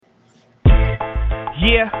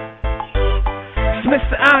Yeah, it's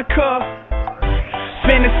Mr. Encore,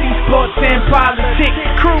 Fantasy, Sports, and Politics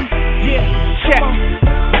Crew. Yeah, check.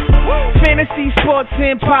 Fantasy, Sports,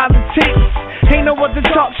 and Politics. Ain't no other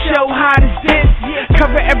talk show hot as this.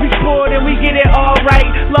 Cover every sport and we get it all right.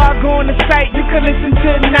 Log on the site, you can listen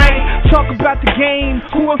tonight. Talk about the game,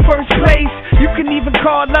 who in first place. You can even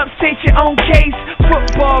call up, state your own case.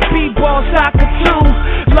 Football, b-ball, soccer too.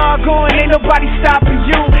 Log on, ain't nobody stopping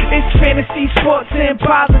you. It's Fantasy, Sports, and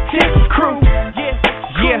Politics Crew.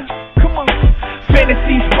 Yeah, come on.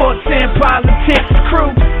 Fantasy, Sports, and Politics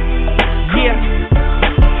Crew. Yeah.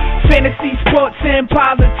 Fantasy, Sports, and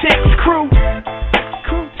Politics Crew.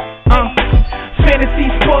 Fantasy,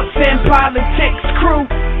 Sports, and Politics Crew.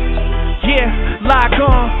 Yeah, log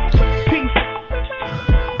on. Peace.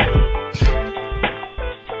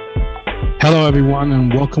 Hello, everyone,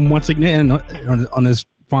 and welcome once again on this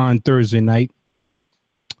fine Thursday night,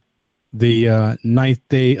 the 9th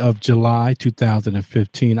day of July,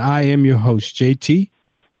 2015. I am your host, JT,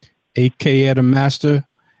 a.k.a. The Master.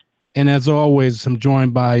 And as always, I'm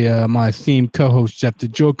joined by my esteemed co-host, Jeff the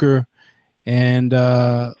Joker. And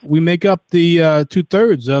we make up the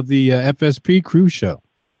 2/3 of the Fsp Crew Show.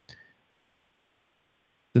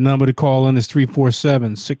 The number to call in is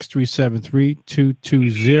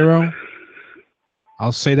 347-637-3220.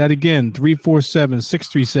 I'll say that again,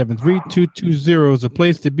 347-637-3220 is a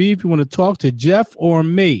place to be if you want to talk to Jeff or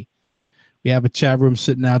me. We have a chat room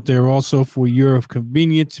sitting out there also for your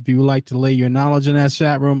convenience. If you would like to lay your knowledge in that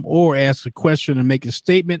chat room or ask a question and make a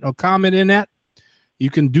statement or comment in that, you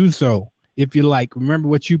can do so if you like. Remember,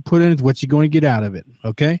 what you put in is what you're going to get out of it,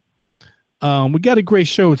 okay? We got a great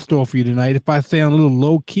show in store for you tonight. If I sound a little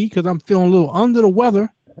low-key because I'm feeling a little under the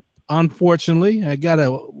weather, unfortunately. I got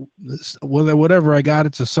whatever I got.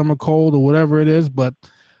 It's a summer cold or whatever it is, but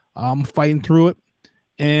I'm fighting through it.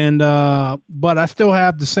 And but I still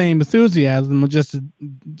have the same enthusiasm, just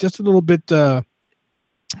a little bit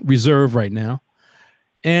reserved right now.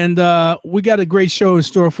 And we got a great show in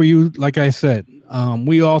store for you. Like I said,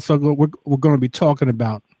 we're going to be talking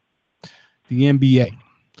about the NBA.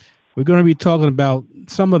 We're going to be talking about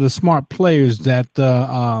some of the smart players that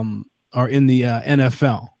are in the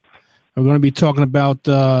NFL. We're going to be talking about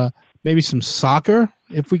maybe some soccer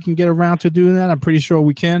if we can get around to doing that. I'm pretty sure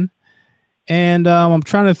we can. And I'm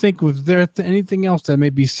trying to think, was there anything else that may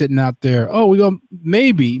be sitting out there? Oh, we go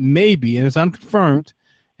maybe, and it's unconfirmed,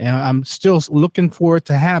 and I'm still looking for it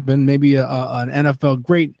to happen. Maybe an NFL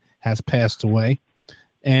great has passed away,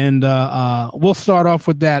 and we'll start off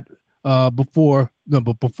with that. But before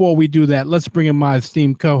we do that, let's bring in my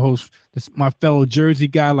esteemed co-host, my fellow Jersey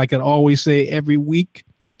guy, like I always say every week,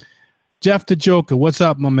 Jeff the Joker. What's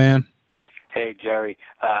up, my man? Hey, Jerry.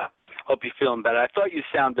 Hope you're feeling better. I thought you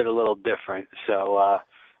sounded a little different. So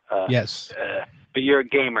yes. But you're a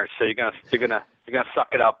gamer, so you're gonna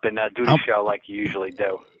suck it up and do the show like you usually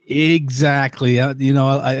do. Exactly.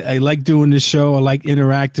 I like doing this show. I like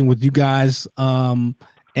interacting with you guys.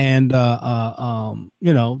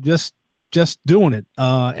 Just doing it.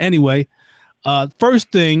 Anyway,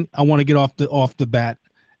 first thing I want to get off the bat,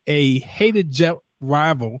 a hated Jet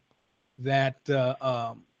rival that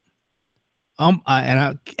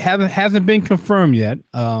hasn't been confirmed yet.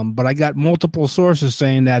 But I got multiple sources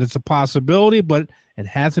saying that it's a possibility, but it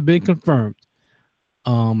hasn't been confirmed.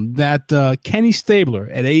 That Kenny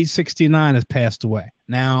Stabler at age 69 has passed away.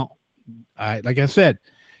 Now, like I said,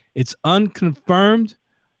 it's unconfirmed,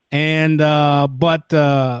 and but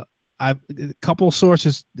a couple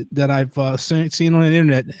sources that I've seen on the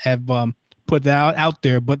internet have put that out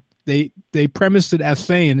there, but they premised it as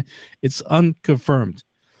saying it's unconfirmed.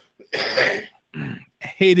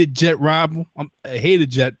 Hated Jet rival, a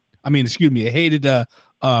hated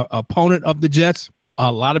opponent of the Jets. A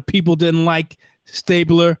lot of people didn't like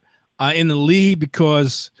Stabler in the league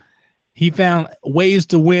because he found ways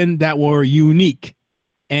to win that were unique,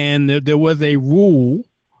 and there was a rule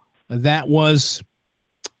that was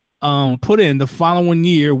put in the following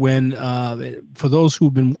year when for those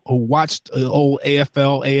who watched old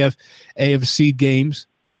AFL, AFC games,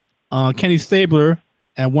 Kenny Stabler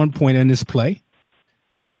at one point in this play,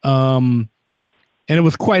 and it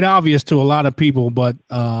was quite obvious to a lot of people, but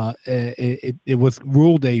it was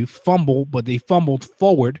ruled a fumble, but they fumbled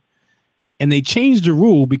forward, and they changed the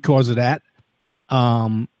rule because of that,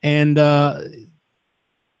 and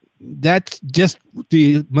that's just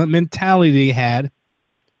the mentality they had,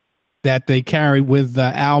 that they carry with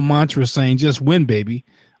Al Mantra saying, just win, baby.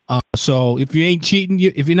 So if you ain't cheating,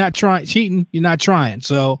 if you're not cheating, you're not trying.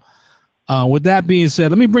 So with that being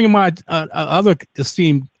said, let me bring in my other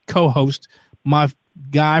esteemed co-host, my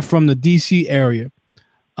guy from the D.C. area,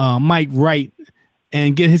 Mike Wright.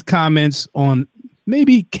 and get his comments on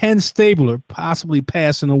maybe Ken Stabler possibly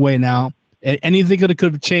passing away now. Anything that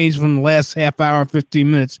could have changed from the last half hour, 15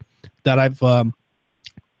 minutes that I've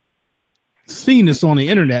seen this on the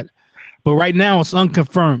internet. But right now it's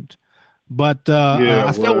unconfirmed. But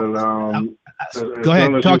I felt. Go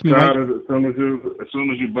ahead, talk to me, Mike. As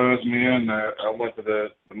soon as you buzzed me in, I went to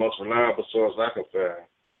the most reliable source I could find,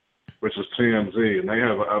 which is TMZ, and they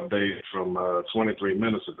have an update from 23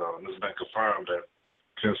 minutes ago, and it's been confirmed that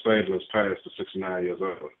Ken Stabler has passed to 69 years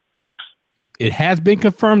old. It has been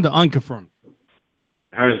confirmed or unconfirmed? It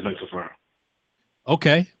has been confirmed.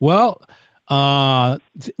 Okay. Well,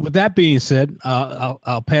 with that being said,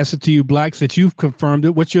 I'll pass it to you, Blacks, that you've confirmed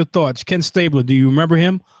it. What's your thoughts? Ken Stabler, do you remember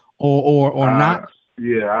him or not?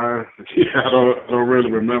 Yeah, I don't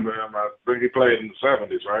really remember him. I think he played in the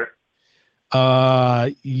 70s,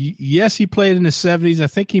 right? Yes, he played in the 70s. I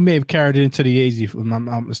think he may have carried it into the 80s, if I'm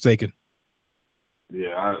not mistaken.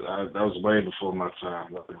 Yeah, that was way before my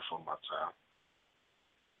time.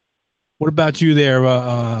 What about you there,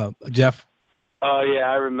 Jeff? Oh, yeah,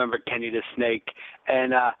 I remember Kenny the Snake.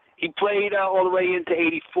 And he played all the way into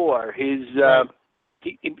 84. He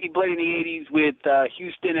played in the 80s with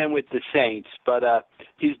Houston and with the Saints, but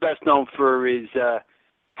he's best known for his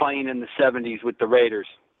playing in the 70s with the Raiders.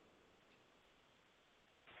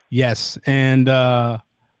 Yes, and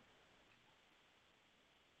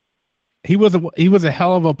he was a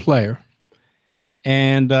hell of a player,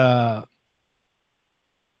 and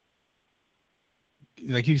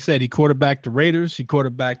like you said, he quarterbacked the Raiders, he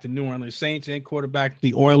quarterbacked the New Orleans Saints, and quarterbacked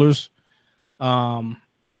the Oilers. Did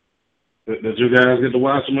you guys get to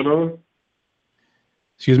watch him at all?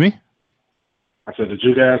 Excuse me? I said, did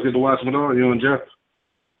you guys get to watch him at all, you and Jeff?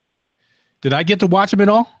 Did I get to watch him at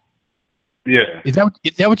all? Yeah. Is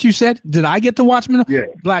that what you said? Did I get to watch him? Yeah.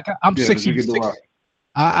 Black, I'm yeah, 66.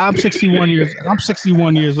 I'm 61 years. I'm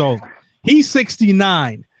 61 years old. He's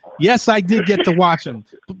 69. Yes, I did get to watch him.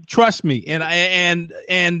 Trust me. And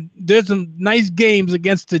there's some nice games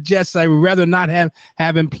against the Jets I would rather not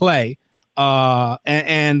have him play. Quite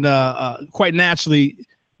naturally,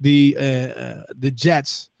 the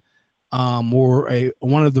Jets were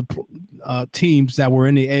one of the teams that were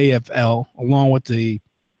in the AFL along with the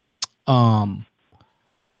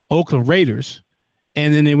Oakland Raiders.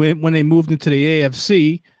 And then when they moved into the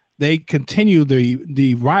AFC, they continued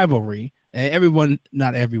the rivalry. And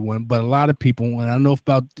not everyone, but a lot of people, and I don't know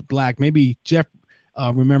about the Black, maybe Jeff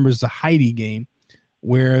remembers the Heidi game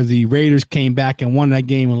where the Raiders came back and won that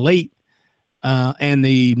game late. And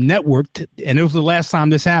the network, and it was the last time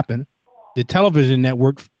this happened, the television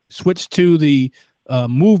network switched to the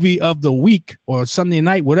movie of the week or Sunday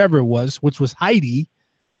night, whatever it was, which was Heidi.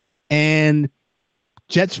 And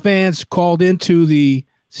Jets fans called into the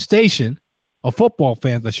station, or football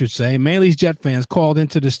fans, I should say, mainly Jet fans called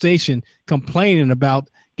into the station complaining about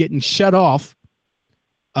getting shut off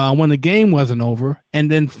when the game wasn't over,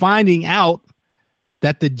 and then finding out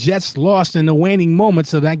that the Jets lost in the waning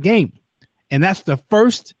moments of that game. And that's the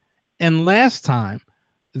first and last time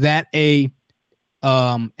that a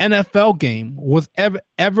NFL game was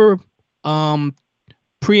ever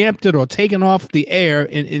preempted or taken off the air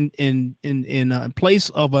in place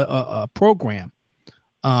of a program.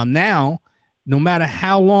 Now, no matter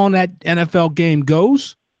how long that NFL game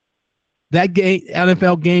goes,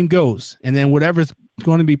 NFL game goes, and then whatever's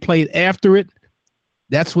going to be played after it,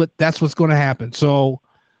 that's what's going to happen. So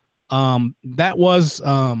that was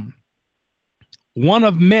one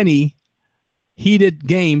of many heated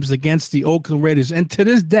games against the Oakland Raiders, and to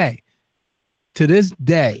this day,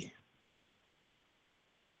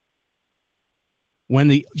 when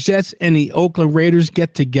the Jets and the Oakland Raiders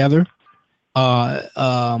get together,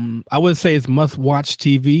 I would say it's must-watch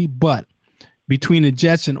TV. But between the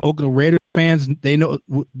Jets and Oakland Raiders fans, they know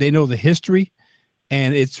the history,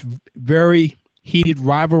 and it's very heated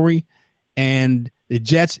rivalry. And the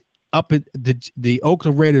Jets the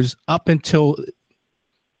Oakland Raiders up until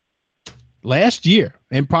last year,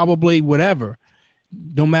 and probably whatever,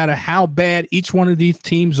 no matter how bad each one of these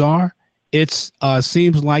teams are, it's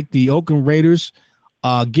seems like the Oakland Raiders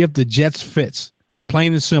give the Jets fits,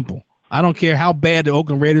 plain and simple. I don't care how bad the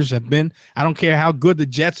Oakland Raiders have been. I don't care how good the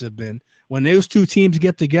Jets have been. When those two teams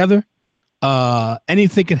get together,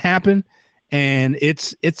 anything can happen, and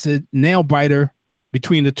it's a nail biter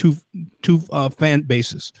between the two fan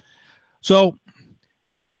bases. So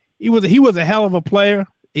he was a hell of a player.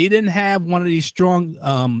 He didn't have one of these strong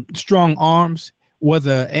arms. Was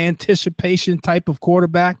an anticipation type of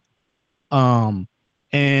quarterback, and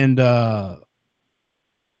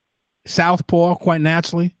southpaw quite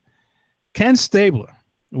naturally. Ken Stabler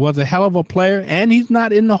was a hell of a player, and he's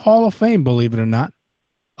not in the Hall of Fame, believe it or not.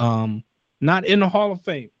 not in the Hall of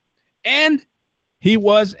Fame. And he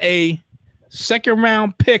was a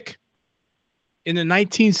second-round pick in the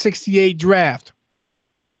 1968 draft.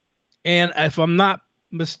 And if I'm not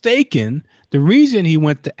mistaken, the reason he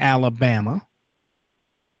went to Alabama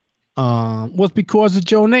was because of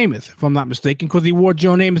Joe Namath, if I'm not mistaken, because he wore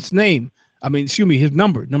Joe Namath's name. His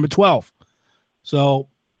number 12. So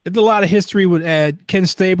it's a lot of history with Ken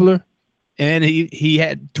Stabler, and he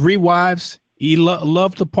had 3 wives. He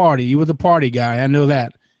loved to party. He was a party guy. I know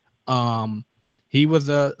that. He was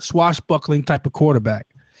a swashbuckling type of quarterback.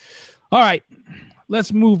 All right,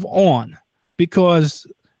 let's move on because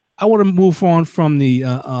I want to move on from the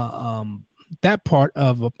that part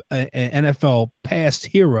of an NFL past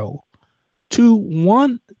hero to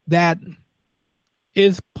one that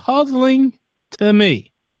is puzzling to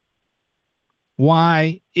me.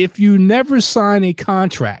 Why, if you never sign a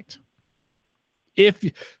contract, if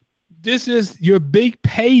this is your big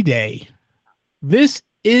payday, this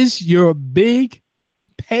is your big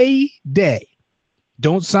payday.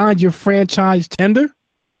 Don't sign your franchise tender.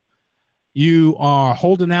 You are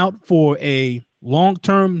holding out for a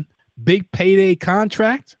long-term big payday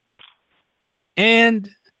contract, and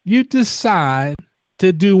you decide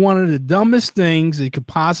to do one of the dumbest things you could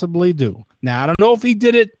possibly do. Now, I don't know if he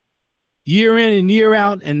did it year in and year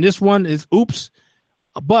out, and this one is oops,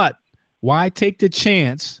 but why take the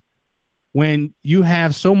chance when you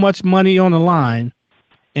have so much money on the line,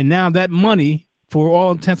 and now that money, for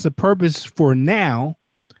all intents and purposes for now,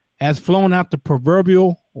 has flown out the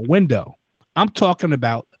proverbial window? I'm talking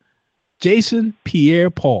about Jason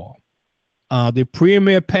Pierre-Paul, the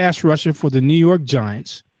premier pass rusher for the New York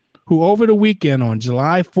Giants, who over the weekend on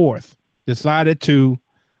July 4th decided to,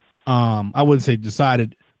 I wouldn't say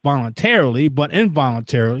decided voluntarily, but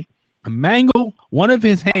involuntarily, mangle one of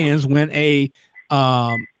his hands when a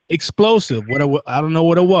explosive, I don't know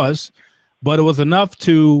what it was, but it was enough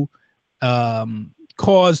to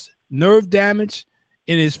cause nerve damage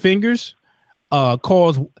in his fingers,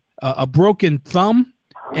 cause a broken thumb,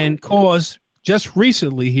 and cause just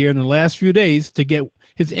recently here in the last few days to get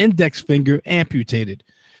his index finger amputated.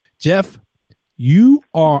 Jeff, you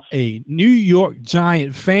are a New York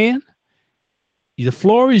Giant fan. The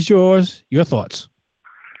floor is yours. Your thoughts.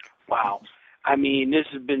 Wow. I mean, this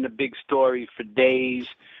has been the big story for days.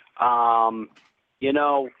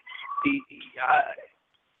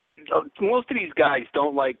 Most of these guys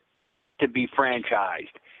don't like to be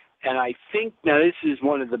franchised. And I think now this is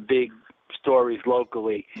one of the big stories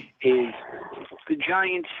locally is the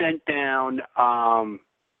Giants sent down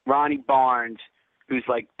Ronnie Barnes, who's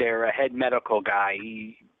like their head medical guy.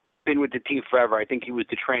 He's been with the team forever. I think he was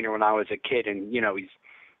the trainer when I was a kid, and he's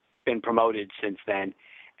been promoted since then.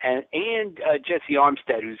 And Jesse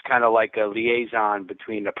Armstead, who's kind of like a liaison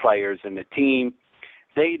between the players and the team.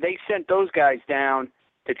 They sent those guys down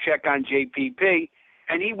to check on JPP,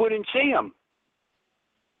 and he wouldn't see him.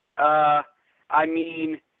 I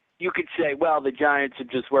mean, you could say, well, the Giants are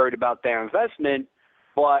just worried about their investment,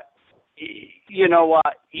 but you know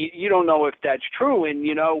what? You don't know if that's true, and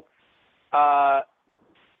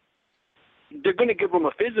they're going to give him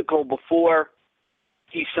a physical before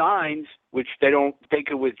he signs, which they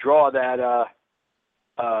could withdraw that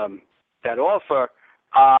offer.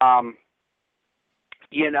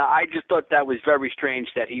 I just thought that was very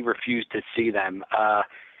strange that he refused to see them.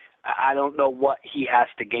 I don't know what he has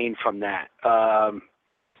to gain from that.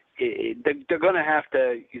 They're going to have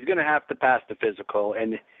to. He's going to have to pass the physical,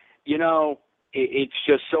 and it's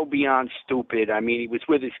just so beyond stupid. I mean, he was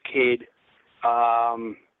with his kid. I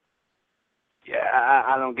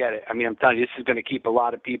don't get it. I mean, I'm telling you, this is going to keep a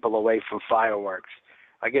lot of people away from fireworks.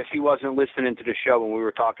 I guess he wasn't listening to the show when we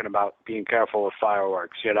were talking about being careful with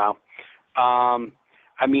fireworks.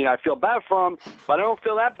 I mean, I feel bad for him, but I don't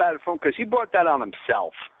feel that bad for him because he brought that on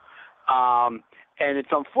himself. And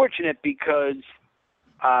it's unfortunate because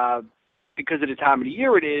of the time of the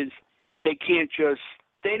year it is, they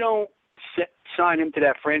don't sign him to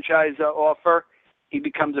that franchise offer. He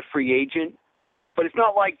becomes a free agent. But it's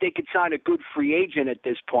not like they could sign a good free agent at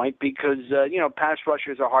this point because, pass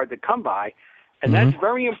rushers are hard to come by. And that's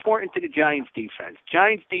very important to the Giants defense.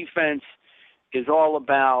 Giants defense is all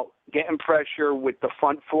about getting pressure with the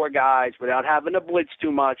front 4 guys without having to blitz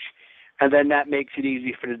too much. And then that makes it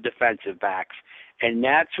easy for the defensive backs. And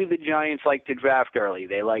that's who the Giants like to draft early.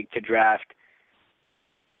 They like to draft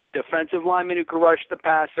defensive linemen who can rush the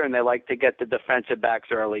passer, and they like to get the defensive backs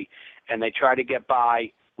early. And they try to get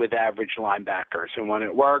by with average linebackers. And when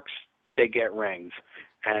it works, they get rings.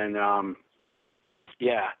 And,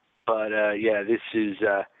 this is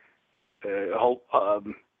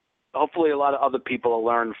hopefully a lot of other people will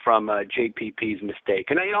learn from JPP's mistake.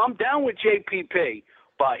 And I'm down with JPP,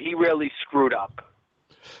 but he really screwed up.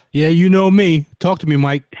 Yeah, you know me. Talk to me,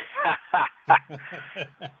 Mike.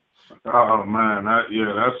 Oh man,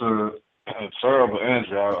 that's a terrible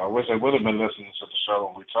injury. I wish they would have been listening to the show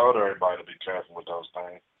when we told everybody to be careful with those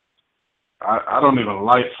things. I don't even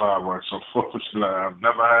like fireworks, unfortunately. I've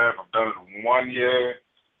never have. I've done it 1 year,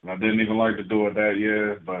 and I didn't even like to do it that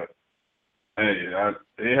year. But hey,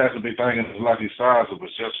 he has to be thanking his lucky stars. It was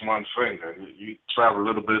just one finger. You travel a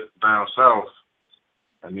little bit down south,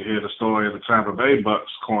 and you hear the story of the Tampa Bay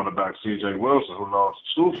Bucks cornerback C.J. Wilson, who lost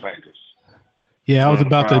 2 fingers. Yeah, I was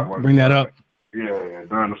about to bring that up. Yeah,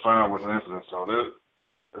 during the fireworks incident. So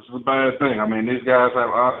this is a bad thing. I mean, these guys have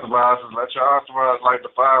entourages. Let your entourage light the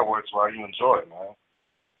fireworks while you enjoy it, man.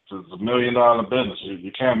 It's a $1 million business.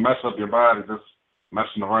 You can't mess up your body just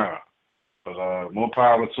messing around. But more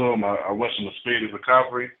power to him. I wish him a speedy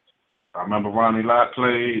recovery. I remember Ronnie Lott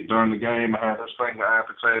played during the game. I had his finger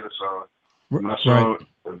amputated, so I'm not sure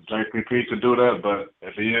if JPP could do that, but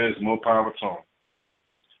if he is, more power to him.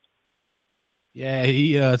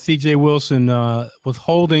 Yeah, C.J. Wilson was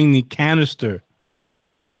holding the canister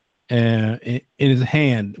in his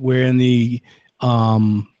hand, wherein the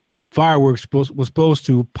fireworks was supposed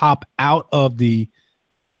to pop out of the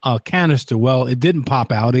canister. Well, it didn't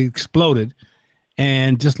pop out; it exploded,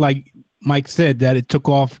 and just like Mike said, that it took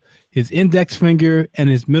off his index finger and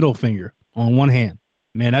his middle finger on one hand.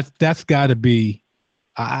 Man, that's got to be.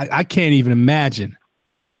 I can't even imagine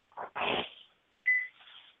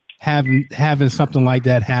having something like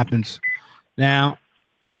that happens. Now,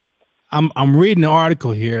 I'm reading the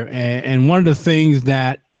article here, and one of the things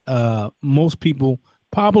that most people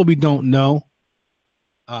probably don't know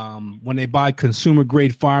when they buy consumer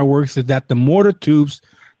grade fireworks is that the mortar tubes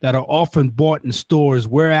that are often bought in stores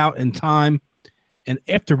wear out in time and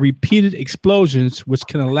after repeated explosions, which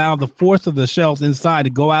can allow the force of the shells inside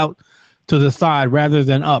to go out to the side rather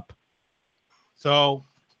than up. So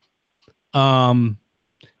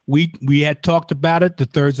we had talked about it the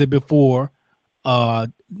Thursday before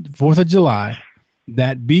 4th of July,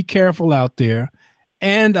 that be careful out there.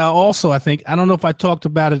 And also, I don't know if I talked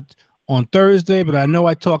about it on Thursday, but I know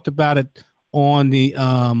I talked about it on the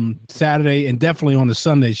Saturday and definitely on the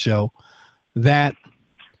Sunday show, that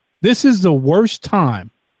this is the worst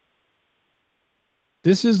time.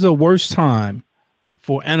 This is the worst time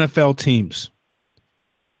for NFL teams.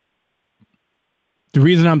 The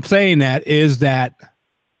reason I'm saying that is that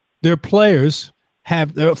their players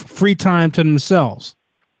have their free time to themselves.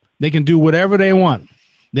 They can do whatever they want.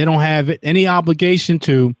 They don't have any obligation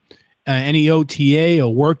to any OTA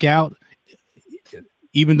or workout,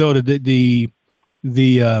 even though the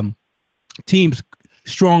teams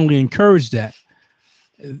strongly encourage that.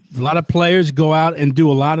 A lot of players go out and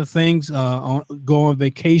do a lot of things, go on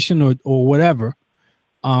vacation or whatever,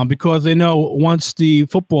 because they know once the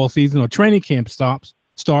football season or training camp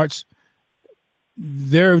starts,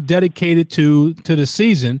 they're dedicated to the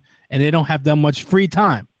season and they don't have that much free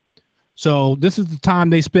time. So this is the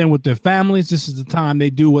time they spend with their families. This is the time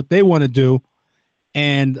they do what they want to do.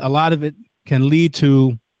 And a lot of it can lead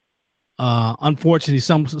to, unfortunately,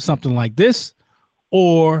 something like this,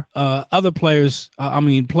 or other players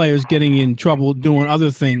getting in trouble doing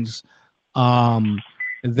other things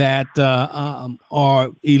that are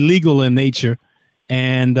illegal in nature,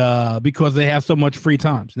 and because they have so much free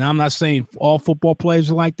time. Now, I'm not saying all football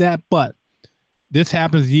players are like that, but this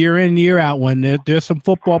happens year in, year out when there's some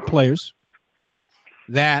football players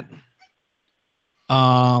that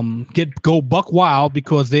go buck wild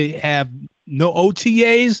because they have no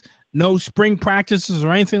OTAs, no spring practices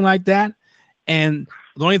or anything like that. And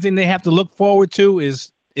the only thing they have to look forward to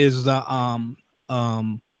is the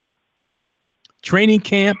training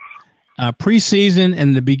camp, preseason,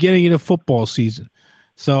 and the beginning of the football season.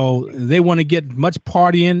 So they want to get much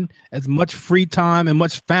partying, as much free time and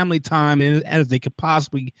much family time as they could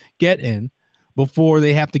possibly get in before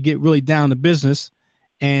they have to get really down to business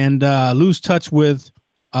and lose touch with,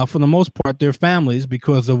 for the most part, their families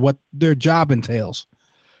because of what their job entails.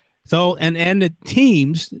 So, and the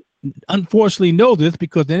teams unfortunately know this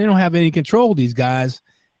because they don't have any control of these guys.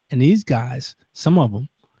 And these guys, some of them,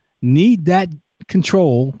 need that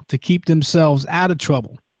control to keep themselves out of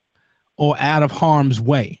trouble or out of harm's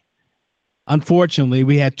way. Unfortunately,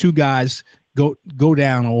 we had 2 guys go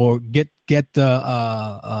down or get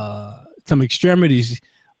some extremities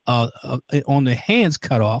on their hands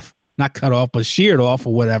cut off, not cut off, but sheared off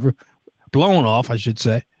or whatever, blown off, I should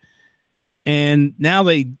say. And now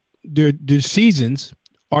their seasons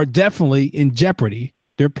are definitely in jeopardy.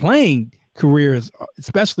 They're playing career is,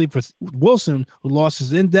 especially for Wilson, who lost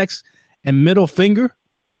his index and middle finger.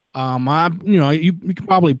 You can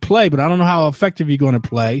probably play, but I don't know how effective you're going to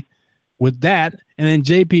play with that. And then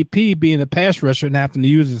JPP being a pass rusher and having to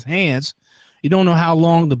use his hands, you don't know how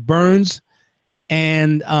long the burns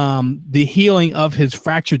and the healing of his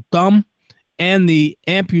fractured thumb and the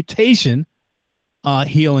amputation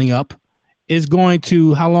healing up is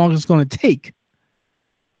how long it's going to take.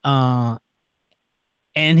 And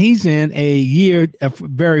he's in a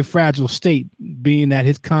very fragile state, being that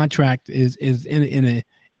his contract is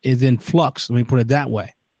in flux. Let me put it that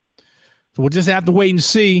way. So we'll just have to wait and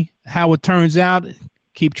see how it turns out.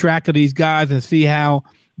 Keep track of these guys and see how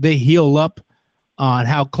they heal up, and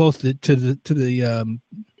how close to the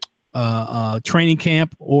training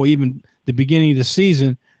camp or even the beginning of the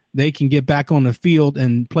season they can get back on the field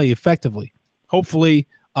and play effectively. Hopefully,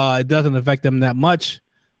 it doesn't affect them that much,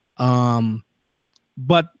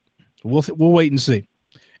 but we'll wait and see.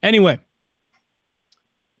 Anyway,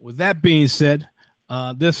 with that being said,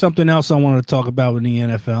 there's something else I want to talk about in the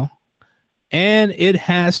NFL, and it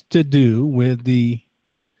has to do with the.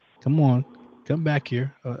 Come back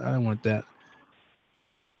here. I don't want that.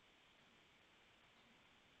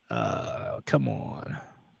 Come on.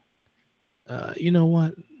 You know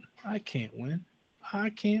what? I can't win.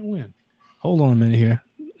 Hold on a minute here.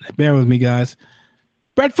 Bear with me, guys.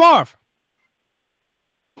 Brett Favre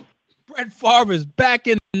is back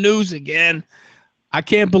in the news again. I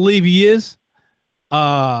can't believe he is.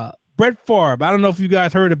 Brett Favre. I don't know if you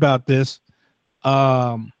guys heard about this.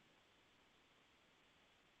 When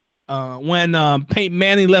Peyton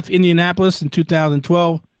Manning left Indianapolis in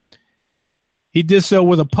 2012, he did so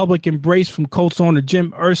with a public embrace from Colts owner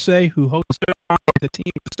Jim Irsay, who hosted the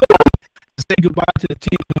team to say goodbye to the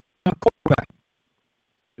team quarterback.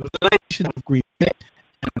 It was a nation of Green Bay,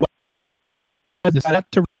 and decided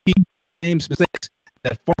to repeat James' mistakes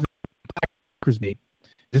that Favre Packers made.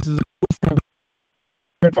 This is a move from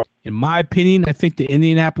Brett Favre. In my opinion, I think the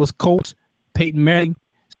Indianapolis Colts, Peyton Manning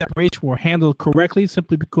separation were handled correctly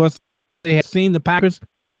simply because they had seen the Packers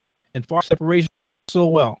and Favre separation so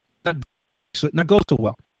well. Not go so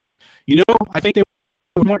well. I think they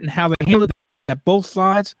were smart in how they handled it at both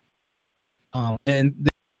sides. And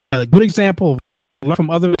a good example of learn from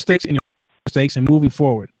other mistakes and moving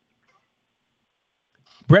forward.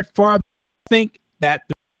 Brett Favre, I think that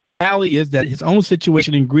the reality is that his own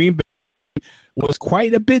situation in Green Bay was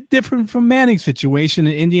quite a bit different from Manning's situation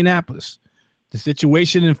in Indianapolis. The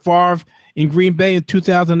situation in Favre in Green Bay in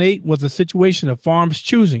 2008 was a situation of Favre's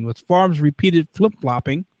choosing, with Favre's repeated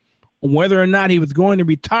flip-flopping on whether or not he was going to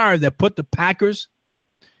retire that put the Packers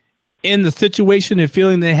in the situation and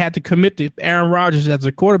feeling they had to commit to Aaron Rodgers as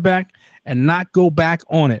a quarterback and not go back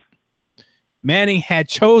on it. Manning had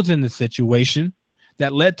chosen the situation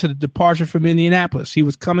that led to the departure from Indianapolis. He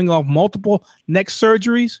was coming off multiple neck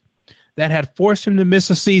surgeries that had forced him to miss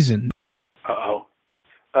a season. Uh-oh.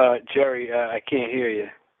 Jerry, I can't hear you.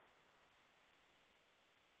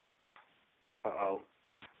 Uh-oh.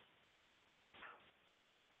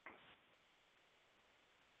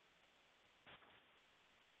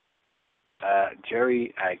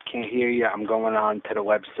 Jerry, I can't hear you. I'm going on to the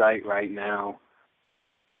website right now.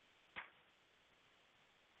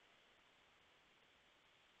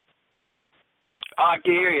 I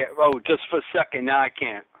can hear you. Oh, just for a second. Now I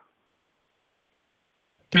can't.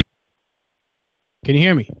 Can you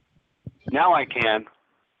hear me? Now I can.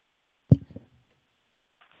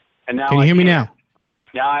 And now can you hear me now?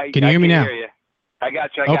 Now can you hear me now? Hear you. I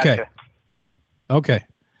got you. Okay.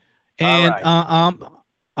 And right.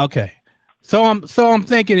 Okay. So I'm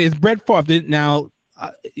thinking, is Brett Favre now?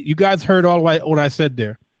 You guys heard all what I said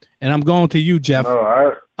there, and I'm going to you, Jeff. No,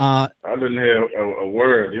 I didn't hear a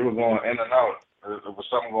word. You were going in and out. There was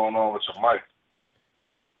something going on with your mic.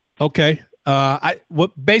 Okay.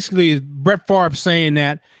 What basically is Brett Favre saying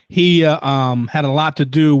that he had a lot to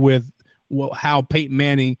do with how Peyton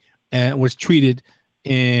Manning was treated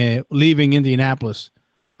in leaving Indianapolis.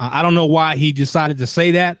 I don't know why he decided to say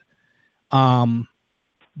that,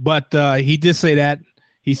 but he did say that.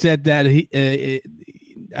 He said that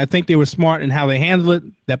I think they were smart in how they handled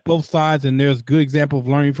it, that both sides, and there's a good example of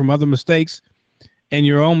learning from other mistakes and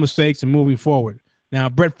your own mistakes and moving forward. Now,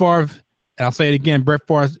 Brett Favre, and I'll say it again, Brett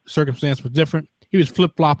Favre's circumstance was different. He was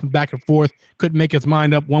flip-flopping back and forth, couldn't make his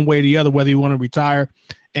mind up one way or the other whether he wanted to retire.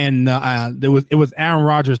 And it was Aaron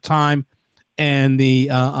Rodgers' time, and the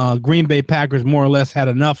Green Bay Packers more or less had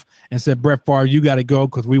enough and said, Brett Favre, you got to go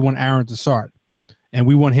because we want Aaron to start, and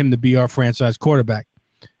we want him to be our franchise quarterback.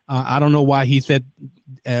 I don't know why he said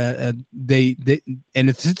they in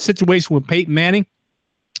a situation with Peyton Manning,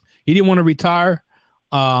 he didn't want to retire.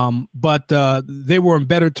 But they were in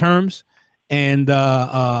better terms, and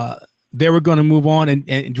they were going to move on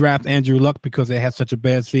and draft Andrew Luck because they had such a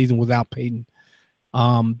bad season without Peyton.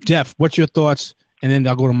 Jeff, what's your thoughts? And then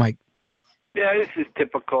I'll go to Mike. Yeah, this is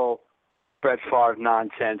typical Brett Favre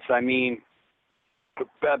nonsense. I mean,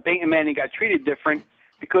 Peyton Manning got treated different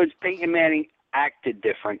because Peyton Manning acted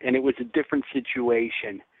different, and it was a different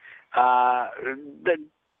situation.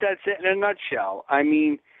 That's it in a nutshell. I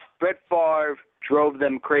mean, Brett Favre drove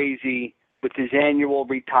them crazy with his annual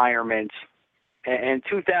retirements, and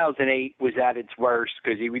 2008 was at its worst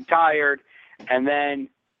because he retired, and then,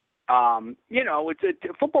 it's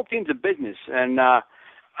a football team's a business, and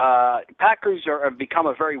Packers have become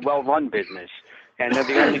a very well-run business, and they're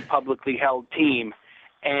the only publicly held team,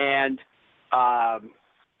 and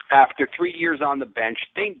after 3 years on the bench,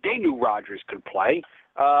 they knew Rodgers could play.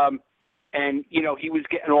 And, he was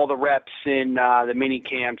getting all the reps in the mini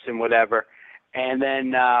camps and whatever. And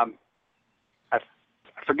then I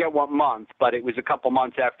forget what month, but it was a couple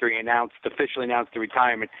months after he officially announced the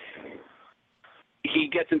retirement. He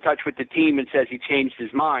gets in touch with the team and says he changed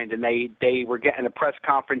his mind, and they were getting a press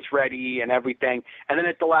conference ready and everything. And then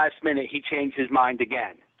at the last minute, he changed his mind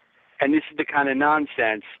again. And this is the kind of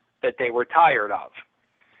nonsense that they were tired of.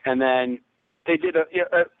 And then they did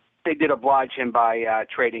oblige him by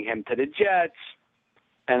trading him to the Jets,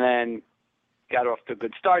 and then got off to a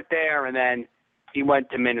good start there. And then he went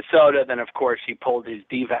to Minnesota. Then, of course, he pulled his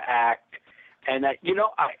diva act. And,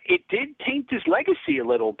 it did taint his legacy a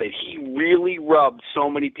little bit. He really rubbed so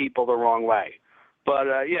many people the wrong way. But,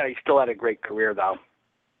 he still had a great career, though.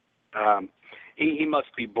 He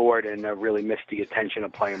must be bored and really missed the attention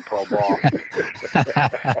of playing pro ball.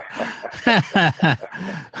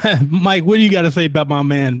 Mike, what do you got to say about my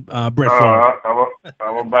man, Brett Favre? I'm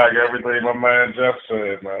going to back everything my man Jeff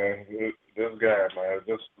said, man. This guy, man,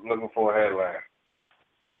 just looking for a headline.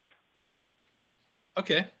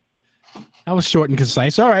 Okay. That was short and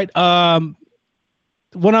concise. All right. One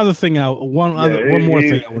more thing I want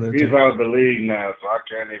to He's out of the league now, so I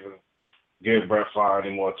can't even give Brett Favre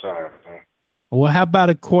any more time, man. Well, how about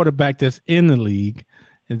a quarterback that's in the league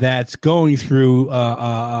that's going through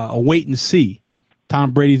a wait and see?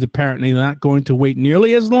 Tom Brady's apparently not going to wait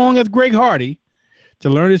nearly as long as Greg Hardy to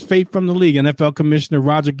learn his fate from the league. NFL Commissioner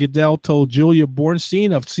Roger Goodell told Julia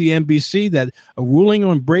Bornstein of CNBC that a ruling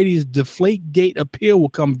on Brady's Deflategate appeal will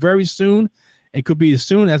come very soon and could be as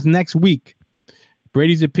soon as next week.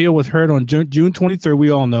 Brady's appeal was heard on June 23rd.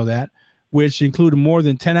 We all know that, which included more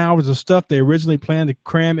than 10 hours of stuff they originally planned to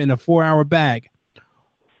cram in a 4-hour bag.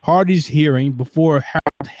 Hardy's hearing before Harold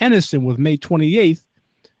Hennison was May 28th,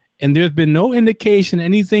 and there's been no indication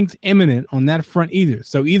anything's imminent on that front either.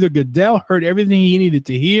 So either Goodell heard everything he needed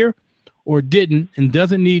to hear or didn't and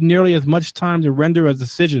doesn't need nearly as much time to render a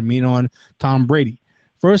decision, meaning on Tom Brady.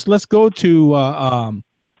 First, let's go to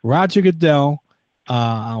Roger Goodell,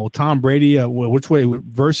 Tom Brady, which way,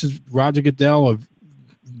 versus Roger Goodell, or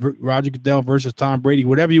Roger Goodell versus Tom Brady,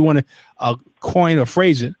 whatever you want to coin or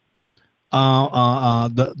phrase it.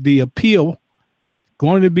 The appeal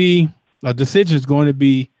going to be, a decision is going to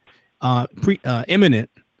be imminent.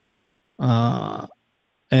 And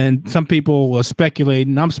some people were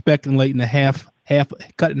speculating, I'm speculating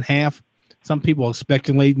cut in half. Some people are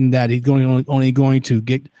speculating that he's only going to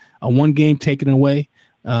get one game taken away,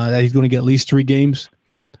 that he's going to get at least 3 games.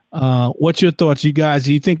 What's your thoughts, you guys?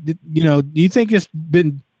 Do you think it's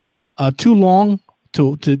been too long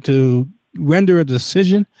to render a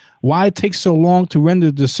decision? Why it takes so long to render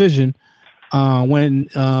a decision when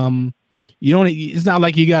it's not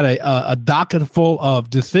like you got a docket full of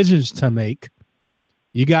decisions to make.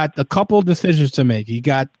 You got a couple of decisions to make. You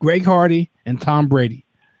got Greg Hardy and Tom Brady,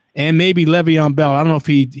 and maybe Le'Veon Bell. I don't know if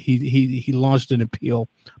he launched an appeal,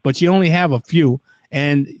 but you only have a few,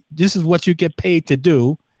 and this is what you get paid to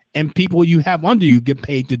do, and people you have under you get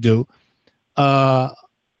paid to do.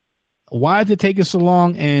 Why did it take us so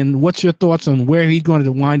long, and what's your thoughts on where he's going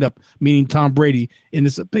to wind up, meaning Tom Brady, in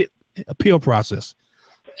this appeal process?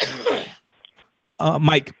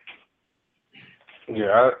 Mike.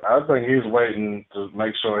 Yeah, I think he's waiting to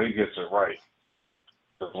make sure he gets it right.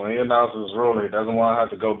 Because when he announces his ruling, he doesn't want to have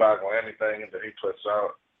to go back on anything that he puts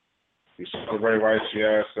out. He saw the Ray Rice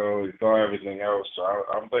fiasco, he saw everything else. So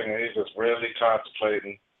I'm thinking he's just really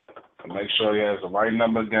contemplating to make sure he has the right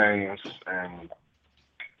number of games. And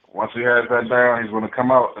once he has that down, he's going to come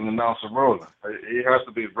out and announce a ruling. He has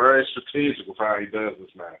to be very strategic with how he does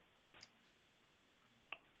this, man.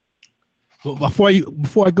 Well, before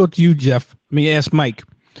I go to you, Jeff, let me ask Mike.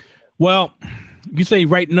 Well, you say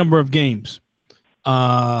right number of games.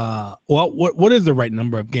 Well, what is the right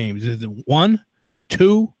number of games? Is it 1,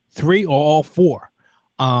 2, 3, or all 4?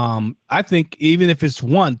 I think even if it's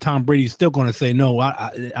one, Tom Brady's still going to say, no,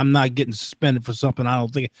 I'm not getting suspended for something I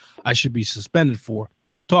don't think I should be suspended for.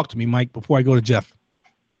 Talk to me, Mike, before I go to Jeff.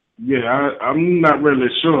 Yeah, I'm not really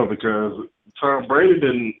sure because Tom Brady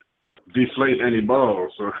didn't deflate any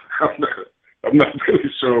balls, so I'm not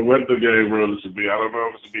really sure what the game rule should be. I don't know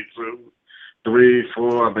if it should be 2, 3,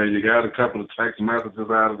 4. I mean, you got a couple of text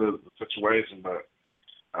messages out of the situation, but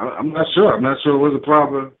I'm not sure. I'm not sure what's the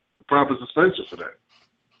proper suspension for that.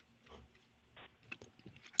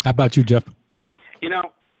 How about you, Jeff?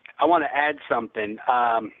 I want to add something.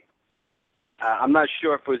 I'm not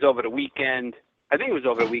sure if it was over the weekend. I think it was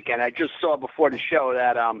over the weekend. I just saw before the show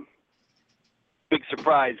that big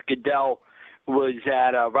surprise, Goodell was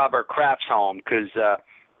at Robert Kraft's home because,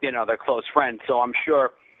 they're close friends. So I'm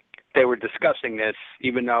sure they were discussing this,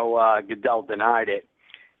 even though Goodell denied it.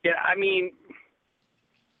 Yeah, I mean,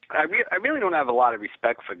 I really don't have a lot of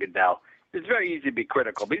respect for Goodell. It's very easy to be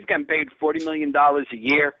critical, but he's getting paid $40 million a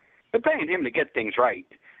year. They're paying him to get things right.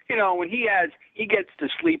 When he gets to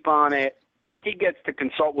sleep on it, he gets to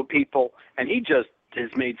consult with people, and he just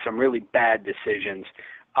has made some really bad decisions.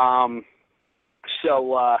 So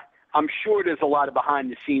I'm sure there's a lot of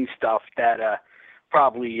behind-the-scenes stuff that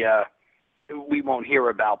probably we won't hear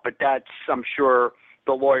about, but I'm sure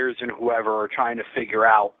the lawyers and whoever are trying to figure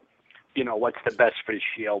out, what's the best for the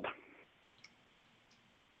Shield.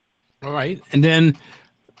 All right. And then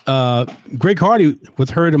Greg Hardy was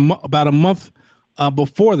heard about a month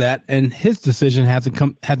before that, and his decision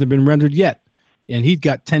hasn't been rendered yet. And he's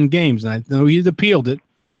got 10 games, and I know he's appealed it.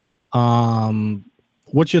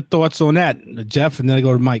 What's your thoughts on that, Jeff? And then I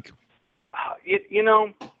go to Mike.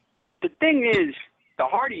 The thing is, the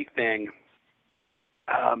Hardy thing,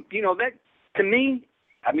 that to me,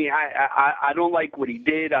 I mean, I don't like what he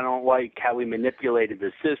did. I don't like how he manipulated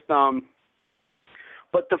the system.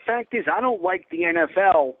 But the fact is, I don't like the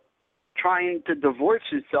NFL trying to divorce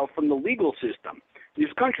itself from the legal system.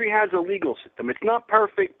 This country has a legal system. It's not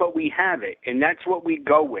perfect, but we have it, and that's what we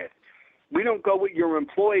go with. We don't go with your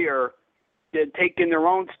employer taking their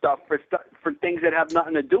own stuff for things that have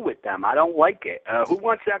nothing to do with them. I don't like it. Who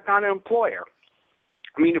wants that kind of employer?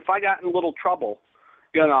 I mean, if I got in a little trouble,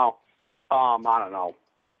 I don't know,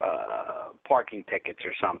 parking tickets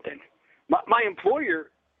or something, my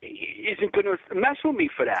employer isn't going to mess with me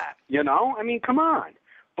for that, I mean, come on.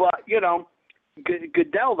 But, Goodell,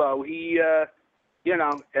 though, he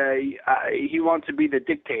wants to be the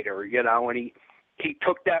dictator, and he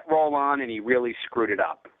took that role on and he really screwed it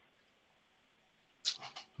up.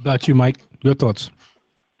 About you, Mike, your thoughts?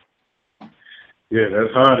 Yeah,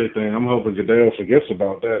 that's Hardy thing. I'm hoping Goodell forgets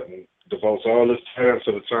about that and devotes all his time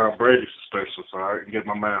to the Tom Brady suspension so I can get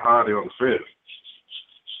my man Hardy on the 5th.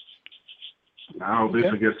 I hope he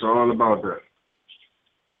forgets all about that.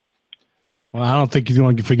 Well, I don't think he's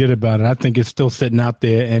going to forget about it. I think it's still sitting out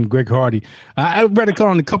there. And Greg Hardy, I read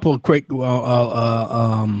on a couple of quick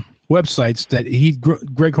websites that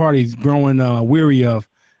Greg Hardy's growing weary of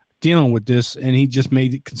dealing with this, and he just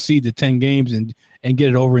concede the 10 games and get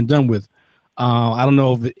it over and done with. I don't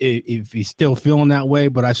know if he's still feeling that way,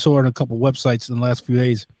 but I saw it on a couple of websites in the last few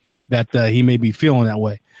days that he may be feeling that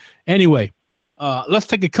way. Anyway, let's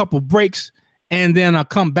take a couple breaks. And then I'll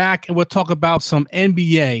come back and we'll talk about some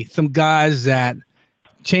NBA, some guys that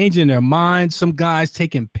changing their minds, some guys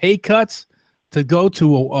taking pay cuts to go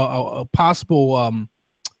to a possible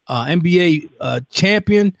NBA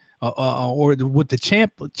champion or with the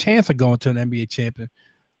chance of going to an NBA champion.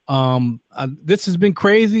 This has been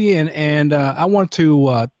crazy, and I want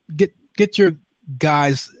to get your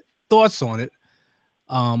guys' thoughts on it.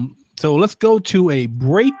 So let's go to a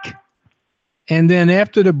break. And then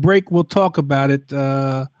after the break, we'll talk about it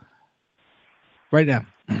right now.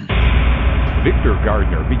 Victor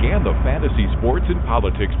Gardner began the Fantasy Sports and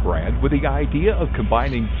Politics brand with the idea of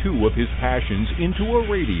combining two of his passions into a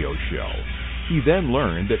radio show. He then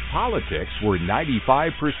learned that politics were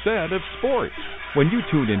 95% of sports. When you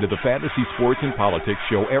tune into the Fantasy Sports and Politics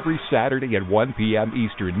show every Saturday at 1 p.m.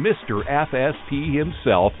 Eastern, Mr. FSP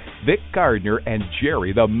himself, Vic Gardner, and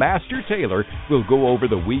Jerry the Master Taylor will go over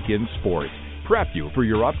the weekend sports, prep you for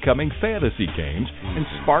your upcoming fantasy games, and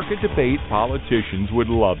spark a debate politicians would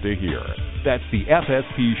love to hear. That's the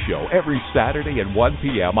FSP show every Saturday at 1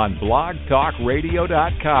 p.m. on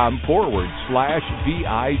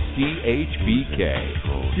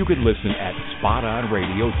blogtalkradio.com/VICHBK. You can listen at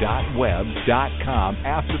spotonradio.web.com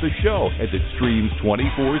after the show as it streams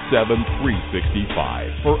 24/7,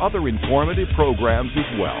 365 for other informative programs as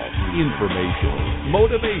well. Information,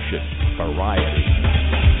 motivation, variety.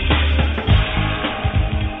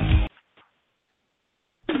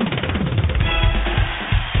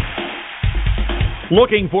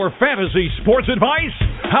 Looking for fantasy sports advice?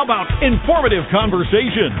 How about informative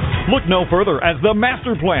conversation? Look no further as the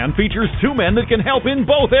Master Plan features two men that can help in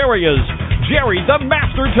both areas. Jerry, the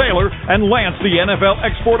Master Taylor, and Lance, the NFL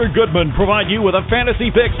Exporter Goodman, provide you with a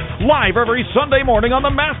fantasy fix live every Sunday morning on the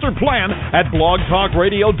Master Plan at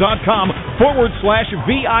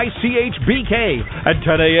blogtalkradio.com/VICHBK at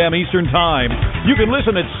 10 a.m. Eastern Time. You can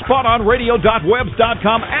listen at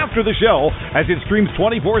spotonradio.webs.com after the show as it streams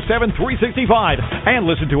 24/7, 365, and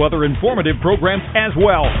listen to other informative programs as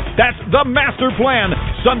well. That's the Master Plan,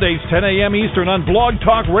 Sundays 10 a.m. Eastern on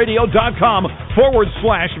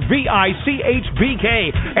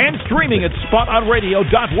blogtalkradio.com/VICHBK and streaming at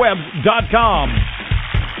spotonradio.webs.com.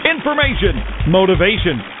 Information,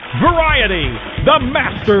 motivation, variety, the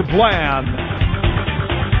Master Plan.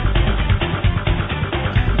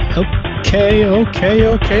 Okay.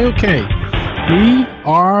 We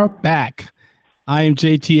are back. I am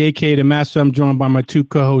JT, a.k.a. The Master. I'm joined by my two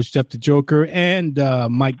co-hosts, Jeff the Joker and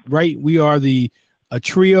Mike Wright. We are a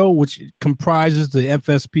trio which comprises the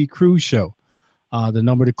Fsp Crew Show. The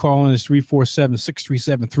number to call in is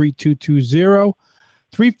 347-637-3220.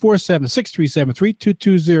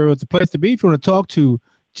 347-637-3220 is the place to be if you want to talk to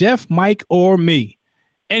Jeff, Mike, or me.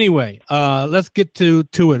 Anyway, let's get to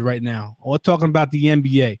it right now. We're talking about the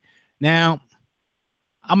NBA. Now,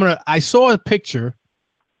 I saw a picture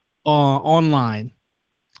online,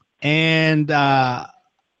 and I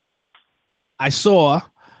saw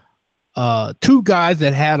two guys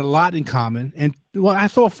that had a lot in common, and I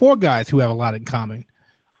saw four guys who have a lot in common.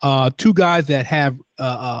 Two guys that have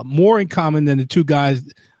more in common than the two guys.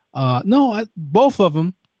 Both of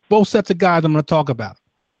them, both sets of guys I'm going to talk about.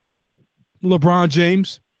 LeBron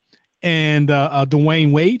James and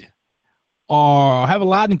Dwayne Wade have a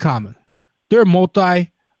lot in common. They're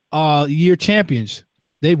multi-year champions.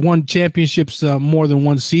 They've won championships more than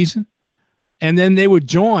one season, and then they were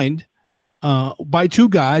joined by two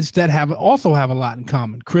guys that also have a lot in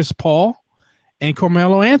common: Chris Paul and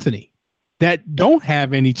Carmelo Anthony, that don't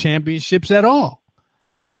have any championships at all.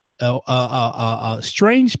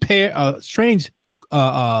 Strange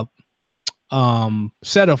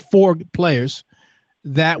set of four players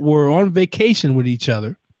that were on vacation with each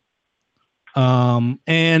other.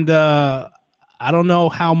 And I don't know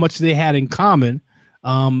how much they had in common.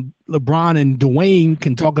 LeBron and Dwayne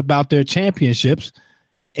can talk about their championships,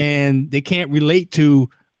 and they can't relate to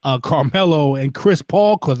Carmelo and Chris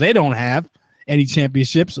Paul because they don't have any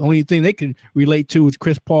championships. The only thing they can relate to is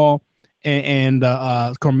Chris Paul and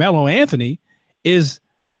Carmelo Anthony is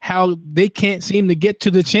how they can't seem to get to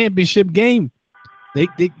the championship game. They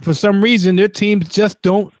for some reason their teams just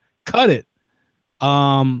don't cut it.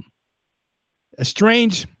 A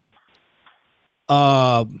strange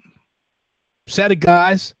set of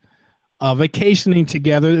guys vacationing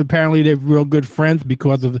together. Apparently they're real good friends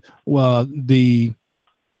because of wherever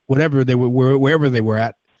they were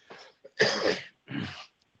at.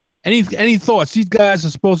 Any thoughts? These guys are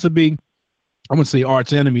supposed to be, I wouldn't say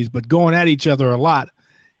arch enemies, but going at each other a lot.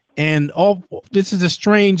 And this is a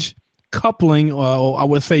strange coupling, or I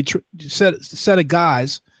would say set of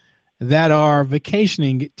guys that are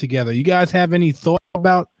vacationing together. You guys have any thought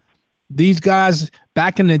about these guys?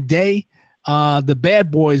 Back in the day, the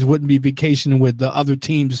bad boys wouldn't be vacationing with the other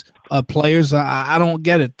teams' players. I don't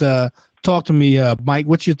get it. Talk to me, Mike.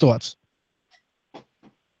 What's your thoughts?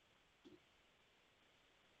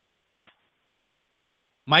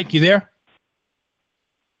 Mike, you there?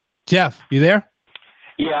 Jeff, you there?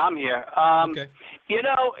 Yeah, I'm here. Okay.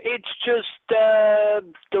 It's just the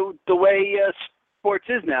way sports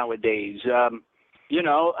is nowadays.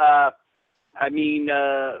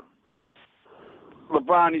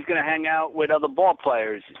 LeBron, he's going to hang out with other ball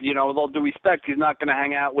players. With all due respect, he's not going to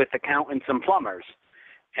hang out with accountants and plumbers.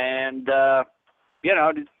 And, this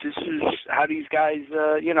is how these guys,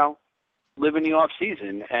 live in the off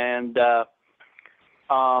season. And,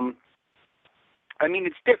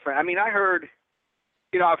 it's different.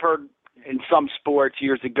 I've heard in some sports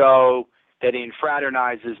years ago that they didn't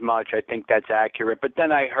fraternize as much. I think that's accurate. But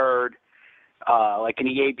then I heard, like in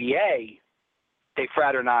the ABA, they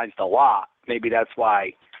fraternized a lot. Maybe that's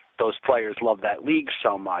why those players love that league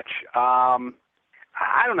so much. I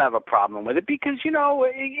don't have a problem with it because,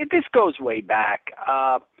 this goes way back.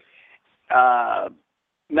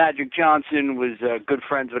 Magic Johnson was good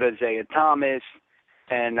friends with Isaiah Thomas,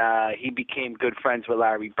 and he became good friends with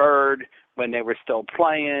Larry Bird when they were still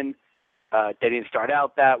playing. They didn't start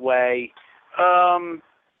out that way.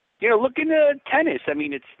 Looking at tennis,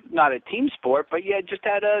 it's not a team sport, but you just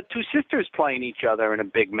had two sisters playing each other in a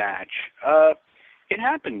big match. It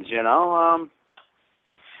happens,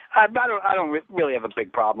 I don't really have a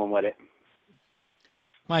big problem with it.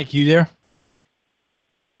 Mike, you there?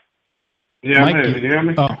 Yeah, Mike, I'm here. Can you hear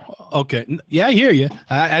me? Oh, okay. Yeah, I hear you.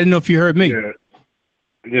 I didn't know if you heard me.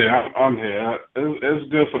 Yeah, I'm here. It's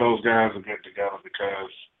good for those guys to get together because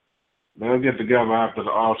they'll get together after the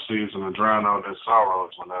off season and drown out their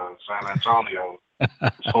sorrows when San Antonio is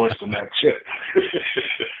hoisting that chip.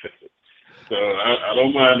 So I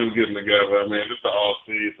don't mind them getting together. I mean, it's the off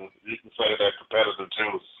season. You can say that competitive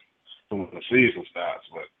juice when the season starts,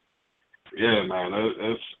 but yeah, man,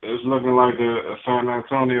 it's looking like a San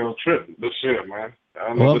Antonio trip this year, man. I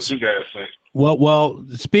don't know what you guys think. Well,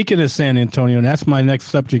 speaking of San Antonio, and that's my next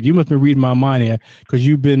subject. You must be reading my mind here because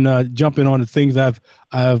you've been jumping on the things I've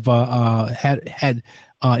had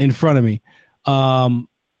in front of me. The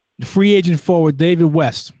free agent forward David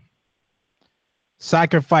West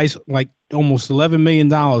sacrificed like almost $11 million,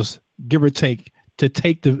 give or take,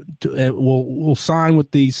 will sign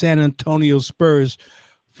with the San Antonio Spurs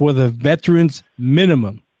for the veterans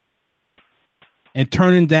minimum, and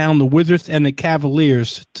turning down the Wizards and the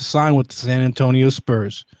Cavaliers to sign with the San Antonio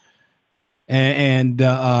Spurs. And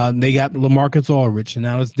they got LaMarcus Aldridge, and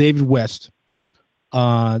now it's David West.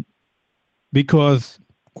 Because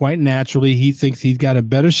quite naturally, he thinks he's got a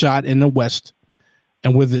better shot in the West.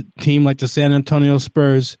 And with a team like the San Antonio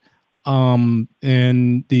Spurs and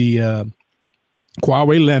the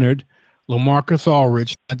Kawhi Leonard, LaMarcus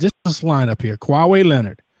Aldridge, just this lineup here, Kawhi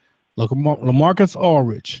Leonard, LaMarcus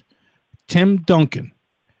Aldridge, Tim Duncan,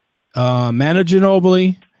 Manu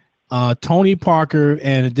Ginobili, Tony Parker,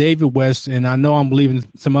 and David West. And I know I'm leaving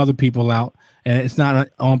some other people out, and it's not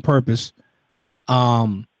on purpose.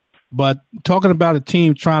 But talking about a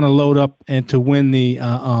team trying to load up and to win the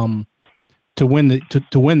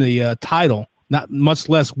title, not much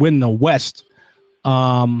less win the West.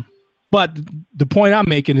 But the point I'm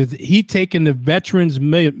making is he taking the veterans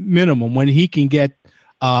minimum when he can get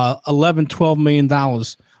 $11-12 million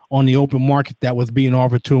on the open market that was being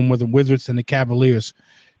offered to him with the Wizards and the Cavaliers.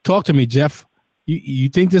 Talk to me, Jeff. You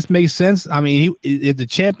think this makes sense? I mean, is the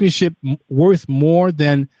championship worth more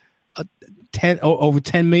than over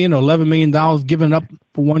 $10 million or $11 million given up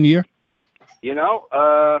for 1 year? You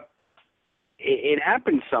know, it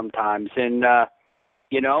happens sometimes, and the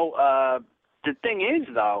thing is,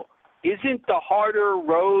 though, isn't the harder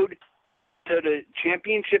road to the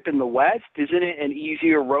championship in the West? Isn't it an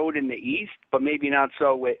easier road in the East? But maybe not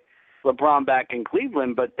so with LeBron back in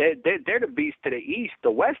Cleveland. But they're the beast to the East. The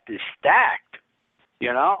West is stacked. I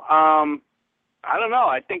don't know.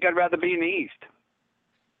 I think I'd rather be in the East.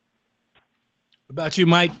 What about you,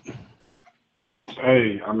 Mike?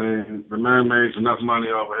 Hey, I mean, the man made enough money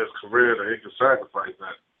over his career that he can sacrifice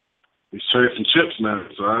that. He's chasing chips now,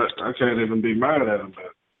 so I can't even be mad at him.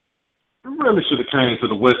 But he really should have came to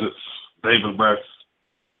the Wizards, David West.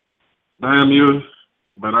 Damn you.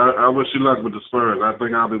 But I wish you luck with the Spurs. I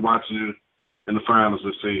think I'll be watching you in the finals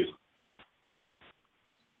this season.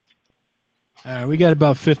 All right, we got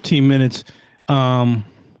about 15 minutes. And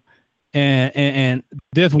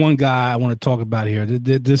there's one guy I want to talk about here.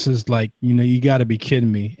 This is like, you got to be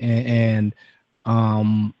kidding me. And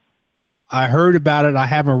I heard about it. I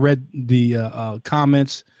haven't read the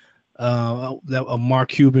comments of Mark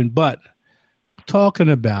Cuban, but talking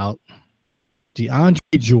about DeAndre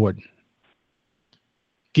Jordan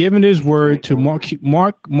giving his word to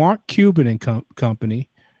Mark Cuban and company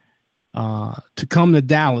to come to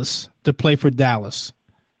Dallas to play for Dallas.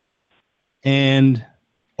 And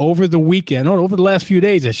over the weekend, over the last few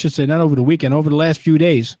days, I should say, not over the weekend, over the last few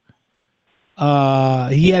days,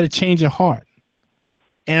 he had a change of heart.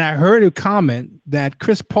 And I heard a comment that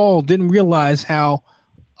Chris Paul didn't realize how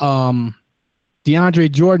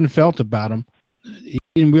DeAndre Jordan felt about him. He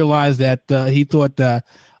didn't realize that he thought that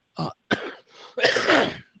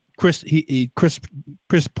Chris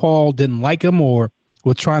Paul didn't like him or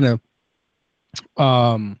was trying to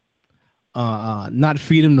not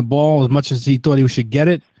feed him the ball as much as he thought he should get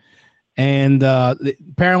it. And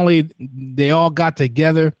apparently they all got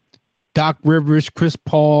together, Doc Rivers, Chris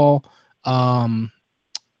Paul, and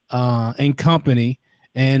company,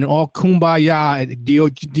 and all kumbaya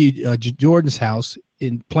at Jordan's house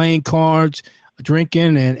in playing cards,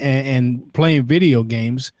 drinking, and playing video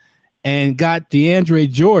games, and got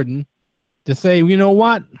DeAndre Jordan to say, you know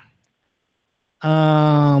what?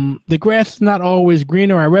 The grass is not always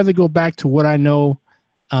greener. I'd rather go back to what I know,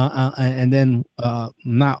 and then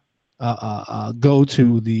not go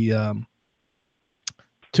to the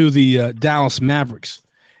Dallas Mavericks.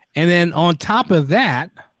 And then on top of that,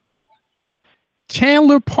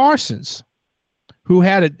 Chandler Parsons, who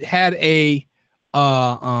had a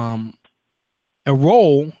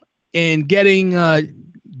role in getting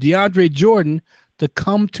DeAndre Jordan to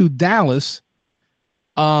come to Dallas,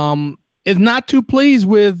 is not too pleased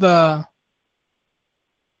with Mr.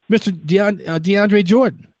 DeAndre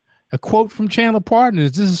Jordan. A quote from Chandler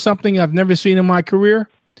Partners: "This is something I've never seen in my career,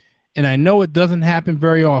 and I know it doesn't happen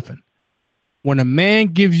very often. When a man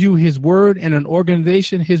gives you his word and an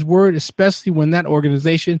organization his word, especially when that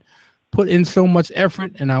organization put in so much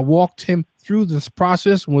effort, and I walked him through this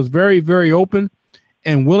process and was very, very open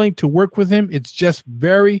and willing to work with him, it's just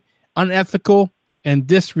very unethical and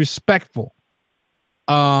disrespectful.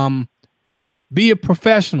 Be a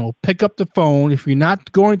professional. Pick up the phone. If you're not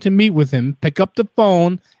going to meet with him, pick up the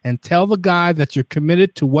phone and tell the guy that you're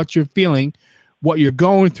committed to what you're feeling, what you're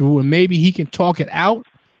going through, and maybe he can talk it out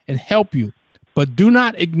and help you. But do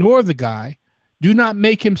not ignore the guy. Do not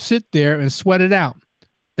make him sit there and sweat it out.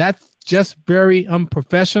 That's just very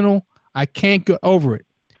unprofessional. I can't get over it.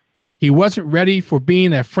 He wasn't ready for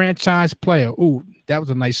being a franchise player." Ooh, that was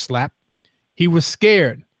a nice slap. "He was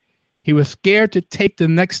scared. He was scared to take the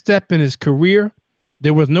next step in his career.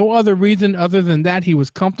 There was no other reason other than that he was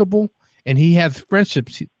comfortable and he has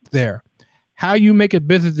friendships there. How you make a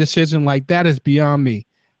business decision like that is beyond me.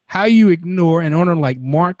 How you ignore an owner like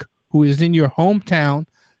Mark, who is in your hometown,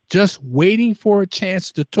 just waiting for a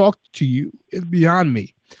chance to talk to you, is beyond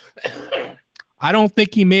me. I don't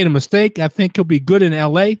think he made a mistake. I think he'll be good in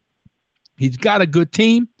LA. He's got a good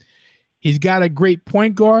team. He's got a great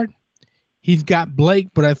point guard. He's got Blake,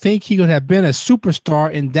 but I think he could have been a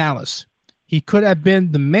superstar in Dallas. He could have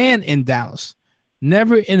been the man in Dallas.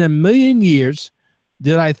 Never in a million years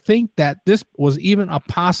did I think that this was even a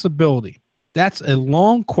possibility." That's a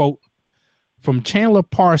long quote from Chandler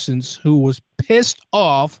Parsons, who was pissed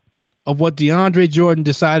off of what DeAndre Jordan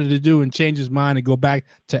decided to do and change his mind and go back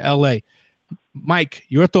to L.A. Mike,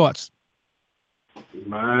 your thoughts?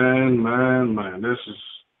 Man. This is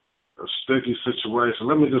a sticky situation.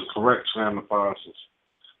 Let me just correct Chandler Parsons.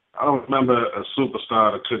 I don't remember a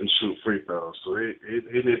superstar that couldn't shoot free throws, so he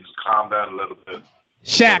needs to calm down a little bit.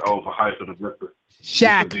 Shaq. Overhyping the Victor.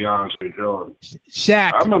 Shaq. DeAndre Jordan.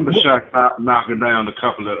 Shaq. I remember Shaq knocking down a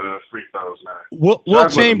couple of free throws now.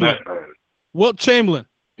 Wilt Chamberlain. Wilt Chamberlain.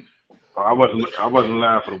 Oh, I wasn't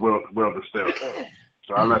laughing for the Wilder still.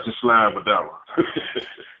 So I'll let you slide with that one.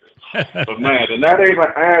 But man, and that ain't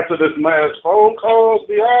an answer this man's phone calls,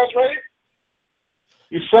 DeAndre.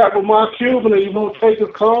 You sat with Mark Cuban and you won't take his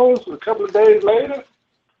calls a couple of days later?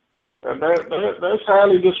 And that's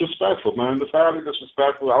highly disrespectful, man. That's highly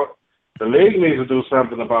disrespectful. The league needs to do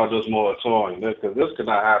something about this moratorium, because this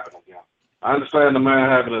cannot happen again. I understand the man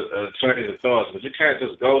having a change of thoughts, but you can't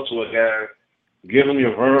just go to a guy, give him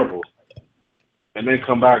your verbal, and then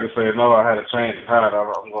come back and say, "No, I had a change of heart.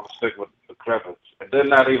 I'm going to stick with the Clippers," and then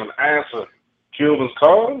not even answer Cuban's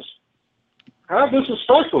calls. How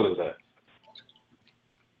disrespectful is that?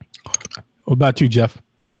 What about you, Jeff?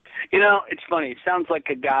 It's funny. It sounds like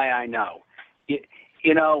a guy I know. He's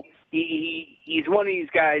one of these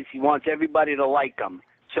guys. He wants everybody to like him,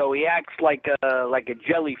 so he acts like a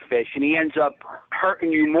jellyfish, and he ends up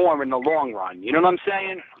hurting you more in the long run. You know what I'm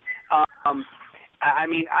saying? I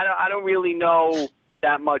mean, I don't really know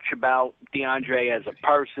that much about DeAndre as a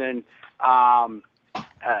person.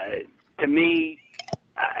 To me,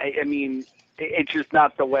 I mean, it's just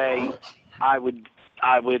not the way I would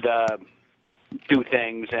do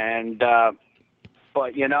things, and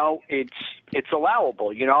but it's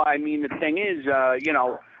allowable. I mean, the thing is,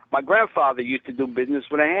 my grandfather used to do business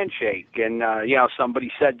with a handshake, and somebody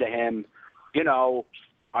said to him,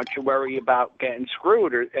 "Aren't you worried about getting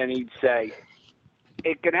screwed?" And he'd say,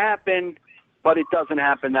 "It can happen, but it doesn't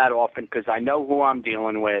happen that often because I know who I'm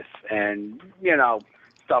dealing with," and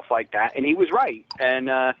stuff like that. And he was right, and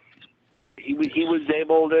he was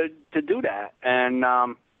able to do that, and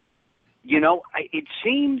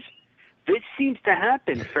this seems to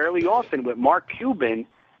happen fairly often with Mark Cuban.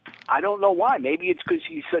 I don't know why. Maybe it's because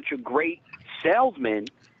he's such a great salesman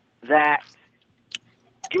that,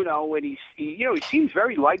 and he seems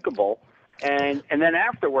very likable. And then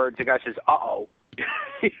afterwards, the guy says, "Uh-oh,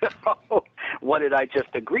 what did I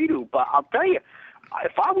just agree to?" But I'll tell you,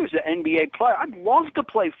 if I was an NBA player, I'd love to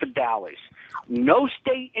play for Dallas. No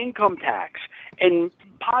state income tax, and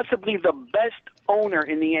possibly the best owner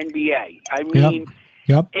in the NBA. I mean,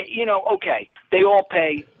 Yep. Okay, they all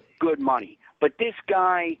pay good money, but this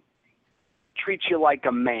guy treats you like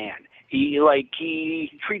a man. He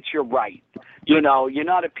treats you right. You're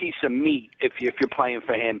not a piece of meat if you're playing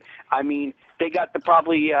for him. I mean, they got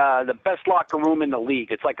probably the best locker room in the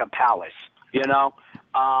league. It's like a palace.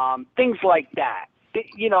 Things like that.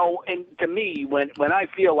 And to me, when I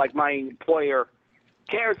feel like my employer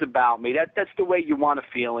cares about me, that's the way you want to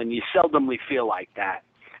feel, and you seldomly feel like that.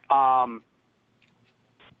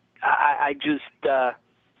 I just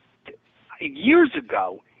years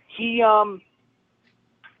ago he when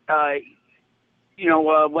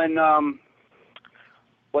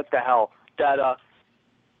what the hell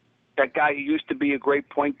that guy who used to be a great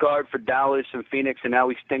point guard for Dallas and Phoenix and now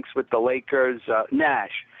he stinks with the Lakers,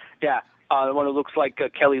 Nash. Yeah, the one who looks like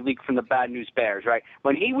Kelly Leak from the Bad News Bears, right?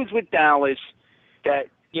 When he was with Dallas, that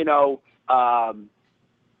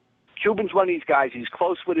Cuban's one of these guys. He's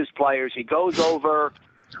close with his players. He goes over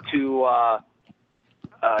to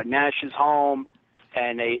Nash's home,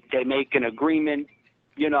 and they make an agreement,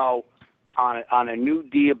 on a new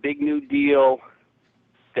deal, big new deal.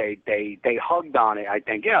 They hugged on it. I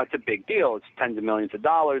think, it's a big deal. It's tens of millions of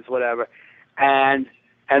dollars, whatever. And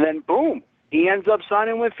then boom, he ends up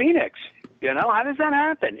signing with Phoenix. How does that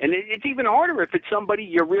happen? And it's even harder if it's somebody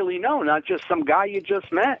you really know, not just some guy you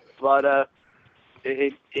just met. But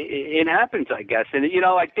it happens, I guess. And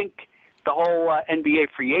I think the whole NBA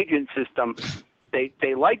free agent system,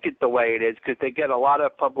 they like it the way it is because they get a lot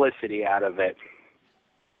of publicity out of it.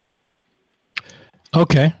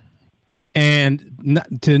 Okay. And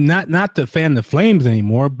not to fan the Flames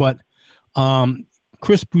anymore, but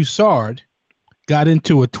Chris Broussard got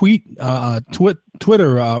into a Twitter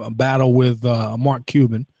battle with Mark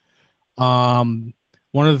Cuban. One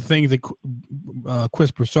of the things that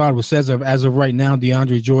Chris Broussard says as of right now,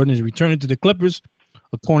 DeAndre Jordan is returning to the Clippers,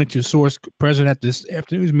 according to a source present at this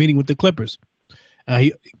afternoon's meeting with the Clippers.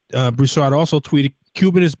 Broussard also tweeted,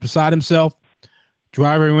 Cuban is beside himself,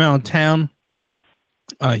 driving around town,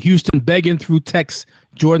 Houston begging through text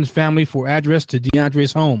Jordan's family for address to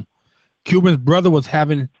DeAndre's home. Cuban's brother was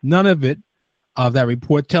having none of it, that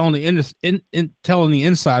report, telling the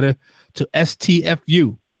insider to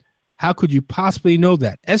STFU. How could you possibly know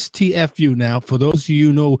that? STFU, now, for those of you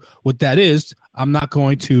who know what that is, I'm not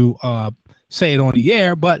going to say it on the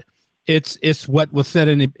air, but it's what was said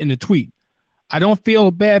in the tweet. I don't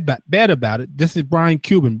feel bad about it. This is Brian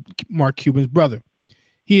Cuban, Mark Cuban's brother.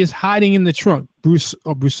 He is hiding in the trunk.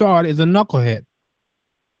 Broussard is a knucklehead.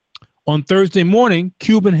 On Thursday morning,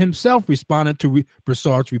 Cuban himself responded to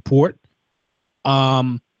Broussard's report.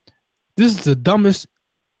 This is the dumbest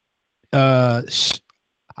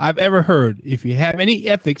I've ever heard. If you have any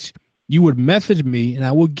ethics, you would message me and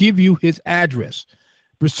I will give you his address.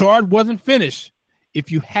 Broussard wasn't finished. If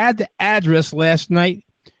you had the address last night,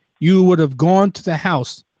 you would have gone to the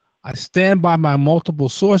house. I stand by my multiple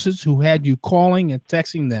sources who had you calling and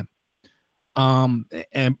texting them.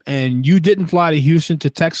 And you didn't fly to Houston to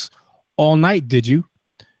text all night, did you?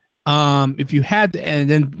 If you had to, and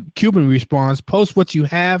then Cuban responds, post what you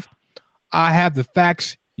have. I have the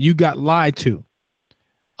facts. You got lied to.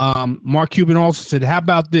 Mark Cuban also said, how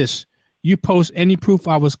about this? You post any proof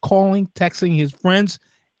I was calling, texting his friends,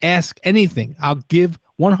 ask anything. I'll give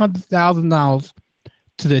 $100,000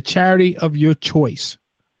 to the charity of your choice.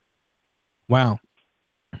 Wow.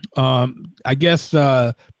 I guess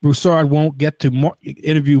Broussard won't get to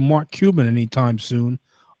interview Mark Cuban anytime soon.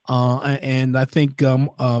 And I think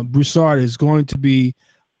Broussard is going to be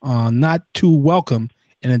not too welcome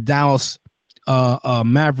in a Dallas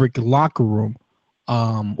Maverick locker room,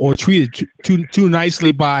 or treated too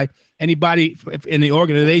nicely by anybody in the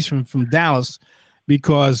organization from Dallas,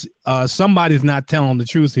 because somebody's not telling the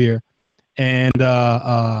truth here, and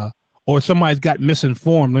or somebody's got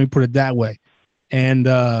misinformed. Let me put it that way. And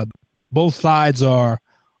both sides are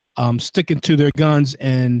sticking to their guns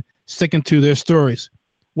and sticking to their stories.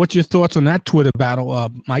 What's your thoughts on that Twitter battle,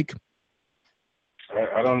 Mike?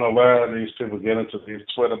 I don't know why these people get into these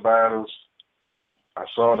Twitter battles. I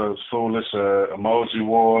saw the foolish emoji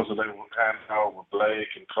wars that they were handing out with Blake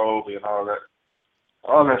and Kobe and all that.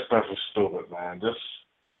 All that stuff is stupid, man. Just,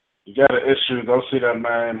 you got an issue, go see that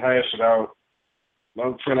man, hash it out.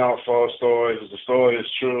 Don't print out false stories. If the story is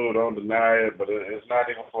true, don't deny it, but it's not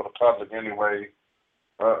even for the public anyway.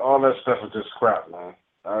 All that stuff is just crap, man.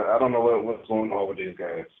 I don't know what's going on with these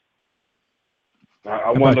guys.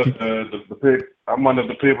 I wonder if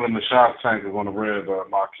the people in the Shark Tank are going to read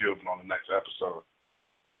Mark Cuban on the next episode.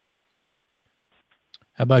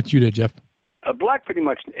 How about you there, Jeff? Black pretty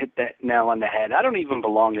much hit that nail on the head. I don't even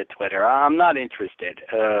belong to Twitter. I'm not interested.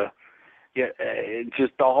 It's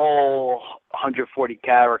just the whole 140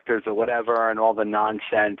 characters or whatever and all the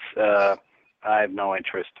nonsense. I have no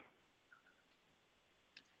interest.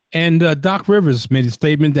 And Doc Rivers made a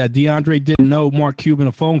statement that DeAndre didn't know Mark Cuban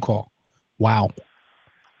a phone call. Wow.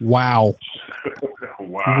 Wow.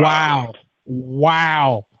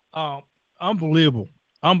 Unbelievable.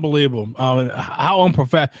 How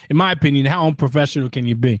unprofessional, in my opinion, how unprofessional can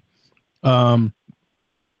you be? You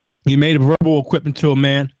made a verbal commitment to a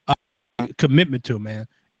man,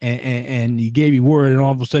 and he gave you word, and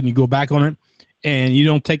all of a sudden you go back on it, and you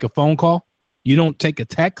don't take a phone call, you don't take a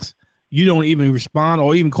text, you don't even respond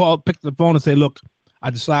or even pick the phone and say, look, I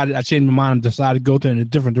changed my mind and decided to go in a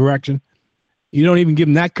different direction. You don't even give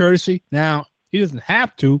him that courtesy. Now, he doesn't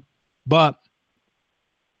have to, but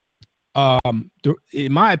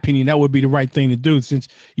in my opinion, that would be the right thing to do since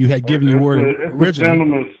you had given your word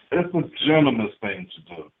originally. It's a gentleman's thing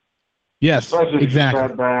to do. Yes, especially exactly. if you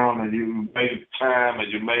sat down and you made time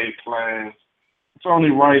and you made plans. It's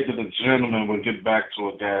only right that a gentleman would get back to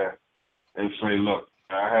a guy and say, look,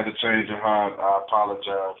 I had to change your heart. I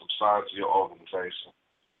apologize. I'm sorry to your organization.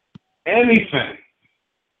 Anything.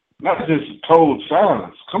 Not just cold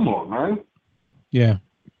silence. Come on, man. Yeah.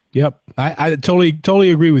 Yep. I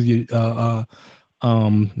totally agree with you, LeBron.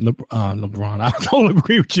 I totally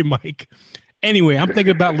agree with you, Mike. Anyway, I'm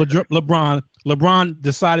thinking about LeBron. LeBron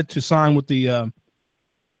decided to sign with the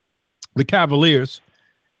Cavaliers,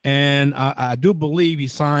 and I do believe he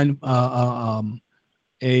signed a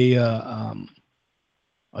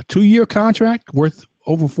 2-year contract worth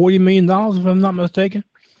over $40 million, if I'm not mistaken.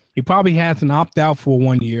 He probably has an opt-out for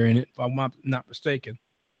 1 year in it, if I'm not mistaken.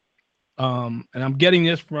 And I'm getting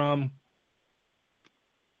this from.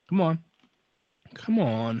 Come on.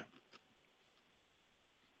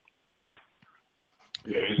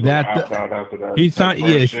 Yeah, he's gonna opt out after that. He signed.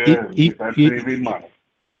 Yes,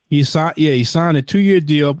 he signed. Yeah, he signed a 2-year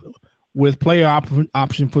deal with player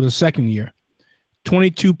option for the second year.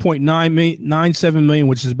 $22.97 million,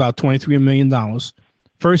 which is about $23 million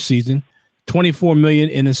first season. $24 million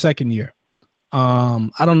in the second year. I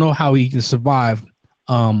don't know how he can survive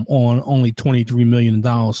on only $23 million,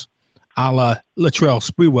 a la Latrell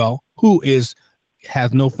Sprewell, who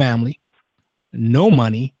has no family, no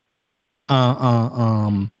money,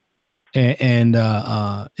 and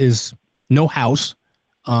is no house,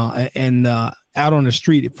 and out on the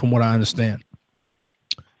street, from what I understand.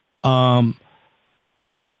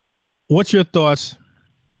 What's your thoughts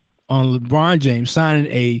on LeBron James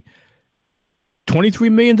signing a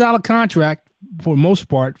 $23 million contract for the most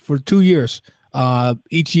part for 2 years?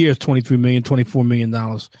 Each year is $23 million, $24 million.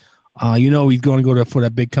 He's going to go for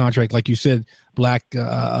that big contract, like you said, Black,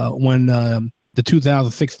 when the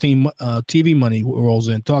 2016 TV money rolls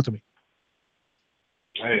in. Talk to me.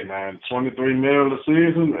 Hey, man, $23 million a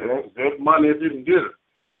season, that's good money if you can get it.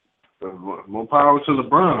 More power to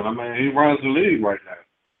LeBron. I mean, he runs the league right now.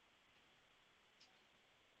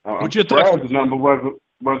 I'm surprised the number wasn't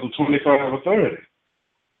 25 or 30.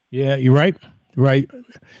 Yeah, you're right. Right.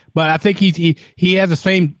 But I think he has the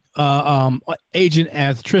same agent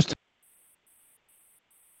as Tristan.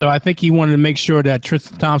 So I think he wanted to make sure that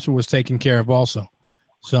Tristan Thompson was taken care of also.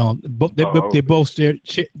 So they both share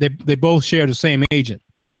the same agent.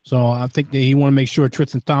 So I think that he wanted to make sure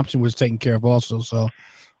Tristan Thompson was taken care of also. So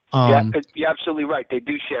you're absolutely right. They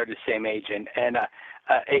do share the same agent, and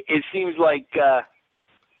it seems like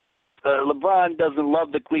LeBron doesn't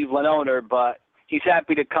love the Cleveland owner, but he's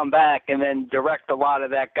happy to come back and then direct a lot of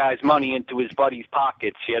that guy's money into his buddy's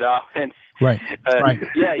pockets, And right.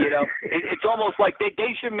 Yeah, it's almost like they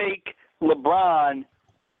should make LeBron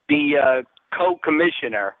the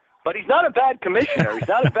co-commissioner, but he's not a bad commissioner. He's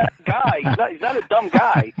not a bad guy. He's not a dumb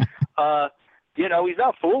guy. He's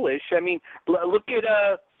not foolish. I mean, look at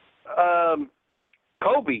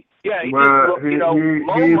Kobe. Yeah, he low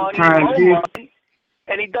money,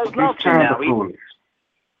 and he does nothing now.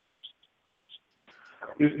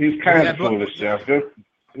 He's kind of foolish, Jeff.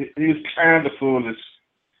 He's kind of foolish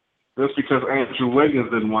just because Andrew Wiggins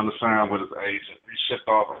didn't want to sign with his agent. He shipped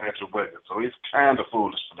off Andrew Wiggins, so he's kind of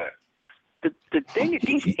foolish for that. The thing is,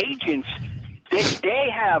 these agents, they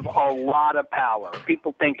have a lot of power.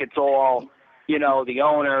 People think it's all, the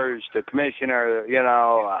owners, the commissioner,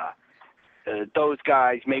 those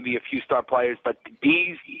guys, maybe a few star players, but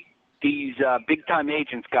these big-time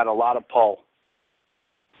agents got a lot of pull.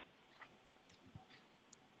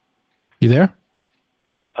 You there?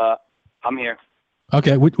 I'm here.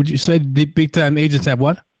 Okay. Would you say the big-time agents have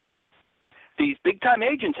what? These big-time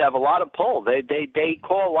agents have a lot of pull. They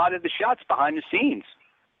call a lot of the shots behind the scenes.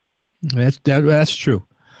 That's true.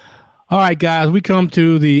 All right, guys, we come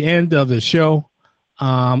to the end of the show.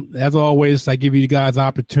 As always, I give you guys the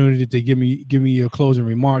opportunity to give me your closing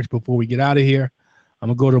remarks before we get out of here. I'm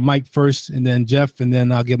gonna go to Mike first, and then Jeff, and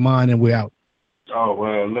then I'll get mine, and we're out. Oh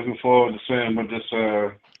well, looking forward to seeing what this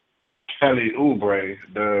Kelly Oubre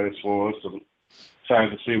does for us.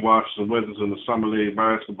 Excited to see Washington Wizards in the Summer League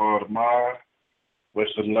basketball tomorrow. Wish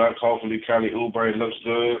them luck. Hopefully Kelly Oubre looks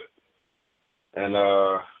good. And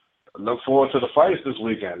look forward to the fights this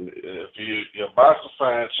weekend. If you're a Boston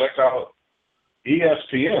fan, check out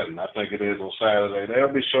ESPN, I think it is, on Saturday. They'll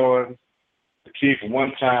be showing the Keith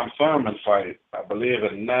one-time Thurman fight, I believe,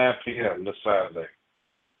 at 9 p.m. this Saturday.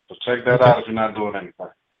 So check that out if you're not doing anything.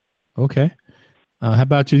 Okay. How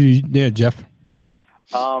about you there, Jeff?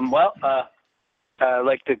 I'd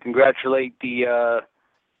like to congratulate the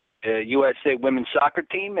USA women's soccer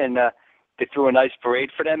team, and they threw a nice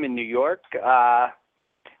parade for them in New York.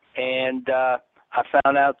 And I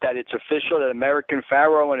found out that it's official that American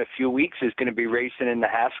Pharoah in a few weeks is going to be racing in the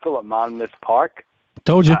Haskell at Monmouth Park.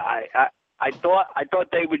 Told you. I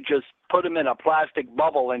thought they would just put him in a plastic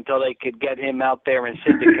bubble until they could get him out there in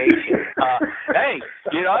syndication. Hey,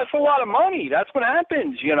 that's a lot of money. That's what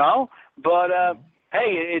happens, But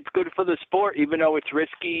hey, it's good for the sport, even though it's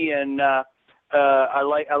risky. And I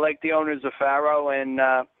like the owners of Pharaoh, and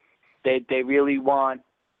they really want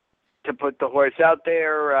to put the horse out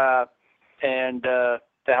there and to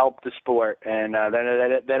help the sport. And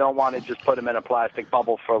they don't want to just put him in a plastic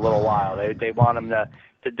bubble for a little while. They want him to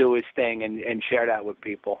do his thing and share that with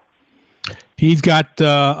people. He's got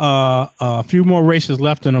a few more races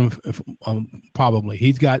left in him, probably.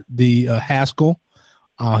 He's got the Haskell.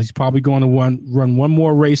 He's probably going to run one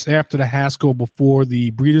more race after the Haskell before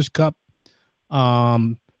the Breeders' Cup,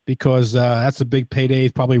 because that's a big payday.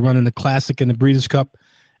 He's probably running the Classic and the Breeders' Cup.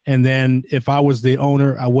 And then if I was the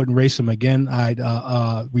owner, I wouldn't race him again. I'd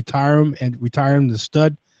retire him to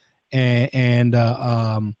stud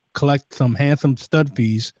and collect some handsome stud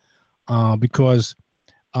fees, because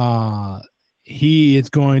he is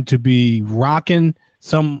going to be rocking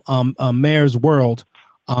some mayor's world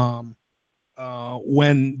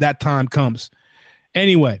when that time comes.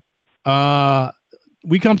 Anyway,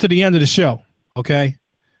 we come to the end of the show, okay?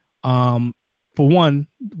 For one,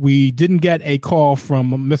 we didn't get a call from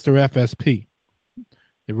Mr. FSP.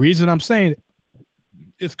 The reason I'm saying it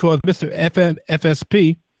is because Mr.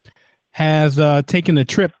 FSP has taken a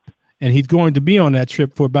trip, and he's going to be on that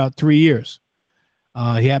trip for about 3 years.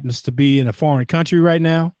 He happens to be in a foreign country right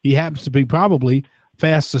now. He happens to be probably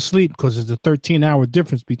fast asleep because there's a 13-hour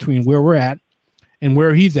difference between where we're at and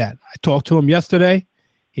where he's at. I talked to him yesterday.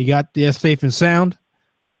 He got there safe and sound.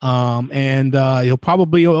 And he'll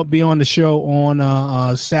probably be on the show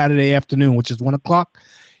on Saturday afternoon, which is 1 o'clock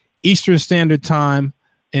Eastern Standard Time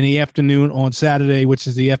in the afternoon on Saturday, which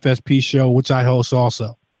is the FSP show, which I host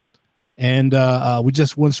also. And we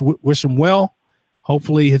just wish him well.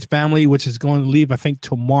 Hopefully his family, which is going to leave, I think,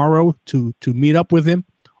 tomorrow to meet up with him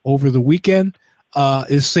over the weekend,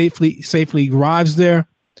 is safely arrives there.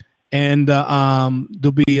 And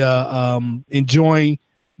they'll be enjoying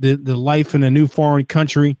the life in a new foreign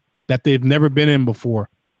country that they've never been in before,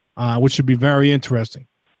 which should be very interesting.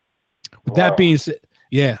 With that being said,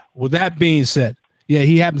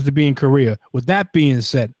 he happens to be in Korea. With that being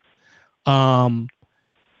said,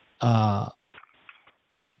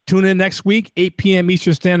 tune in next week, 8 p.m.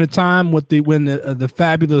 Eastern Standard Time, when the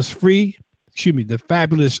fabulous three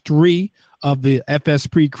of the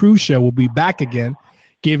Fsp Crew Show will be back again,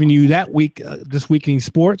 giving you that this week in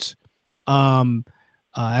sports.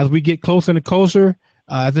 As we get closer and closer,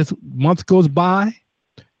 as this month goes by,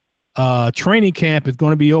 training camp is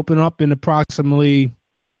going to be open up in approximately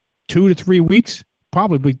 2 to 3 weeks,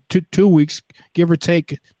 probably 2 weeks, give or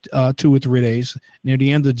take 2 or 3 days. Near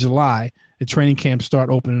the end of July, the training camps start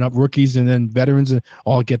opening up. Rookies and then veterans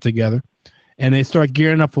all get together, and they start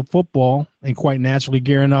gearing up for football, and quite naturally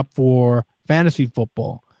gearing up for fantasy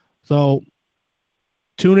football. So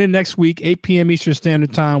tune in next week, 8 p.m. Eastern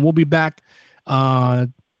Standard Time. We'll be back to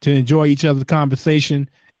enjoy each other's conversation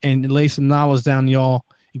and lay some knowledge down, y'all,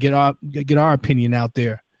 and get our opinion out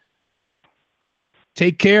there.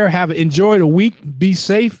 Take care. Enjoy the week. Be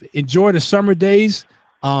safe. Enjoy the summer days,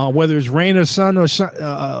 whether it's rain or sun, or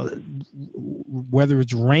whether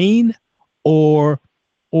it's rain or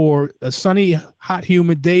a sunny, hot,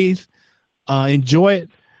 humid days. Enjoy it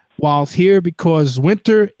while it's here, because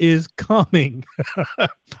winter is coming,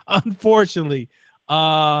 unfortunately.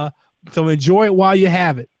 So enjoy it while you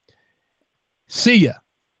have it. See ya.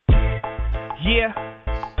 Yeah.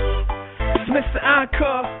 It's Mr.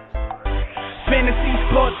 Encore. Fantasy,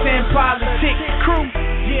 sports, and politics crew.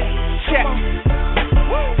 Yeah, check.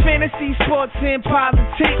 Fantasy, sports, and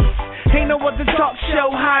politics. Ain't no other talk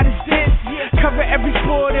show hot as this. Cover every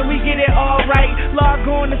sport and we get it all right. Log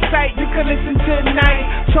on the site, you can listen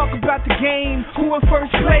tonight. Talk about the game, who in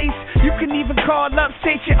first place. You can even call up,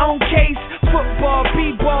 state your own case. Football,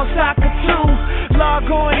 b-ball, soccer too.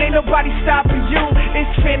 Log on, ain't nobody stopping you.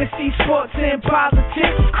 It's Fantasy, sports, and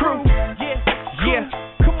politics crew. Yeah,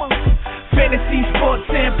 come on. Fantasy,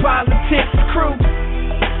 sports, and politics crew.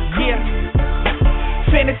 Yeah.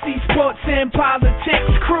 Fantasy, sports, and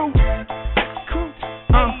politics crew.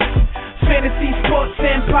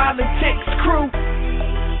 Politics Crew.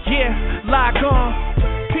 Yeah, lock on.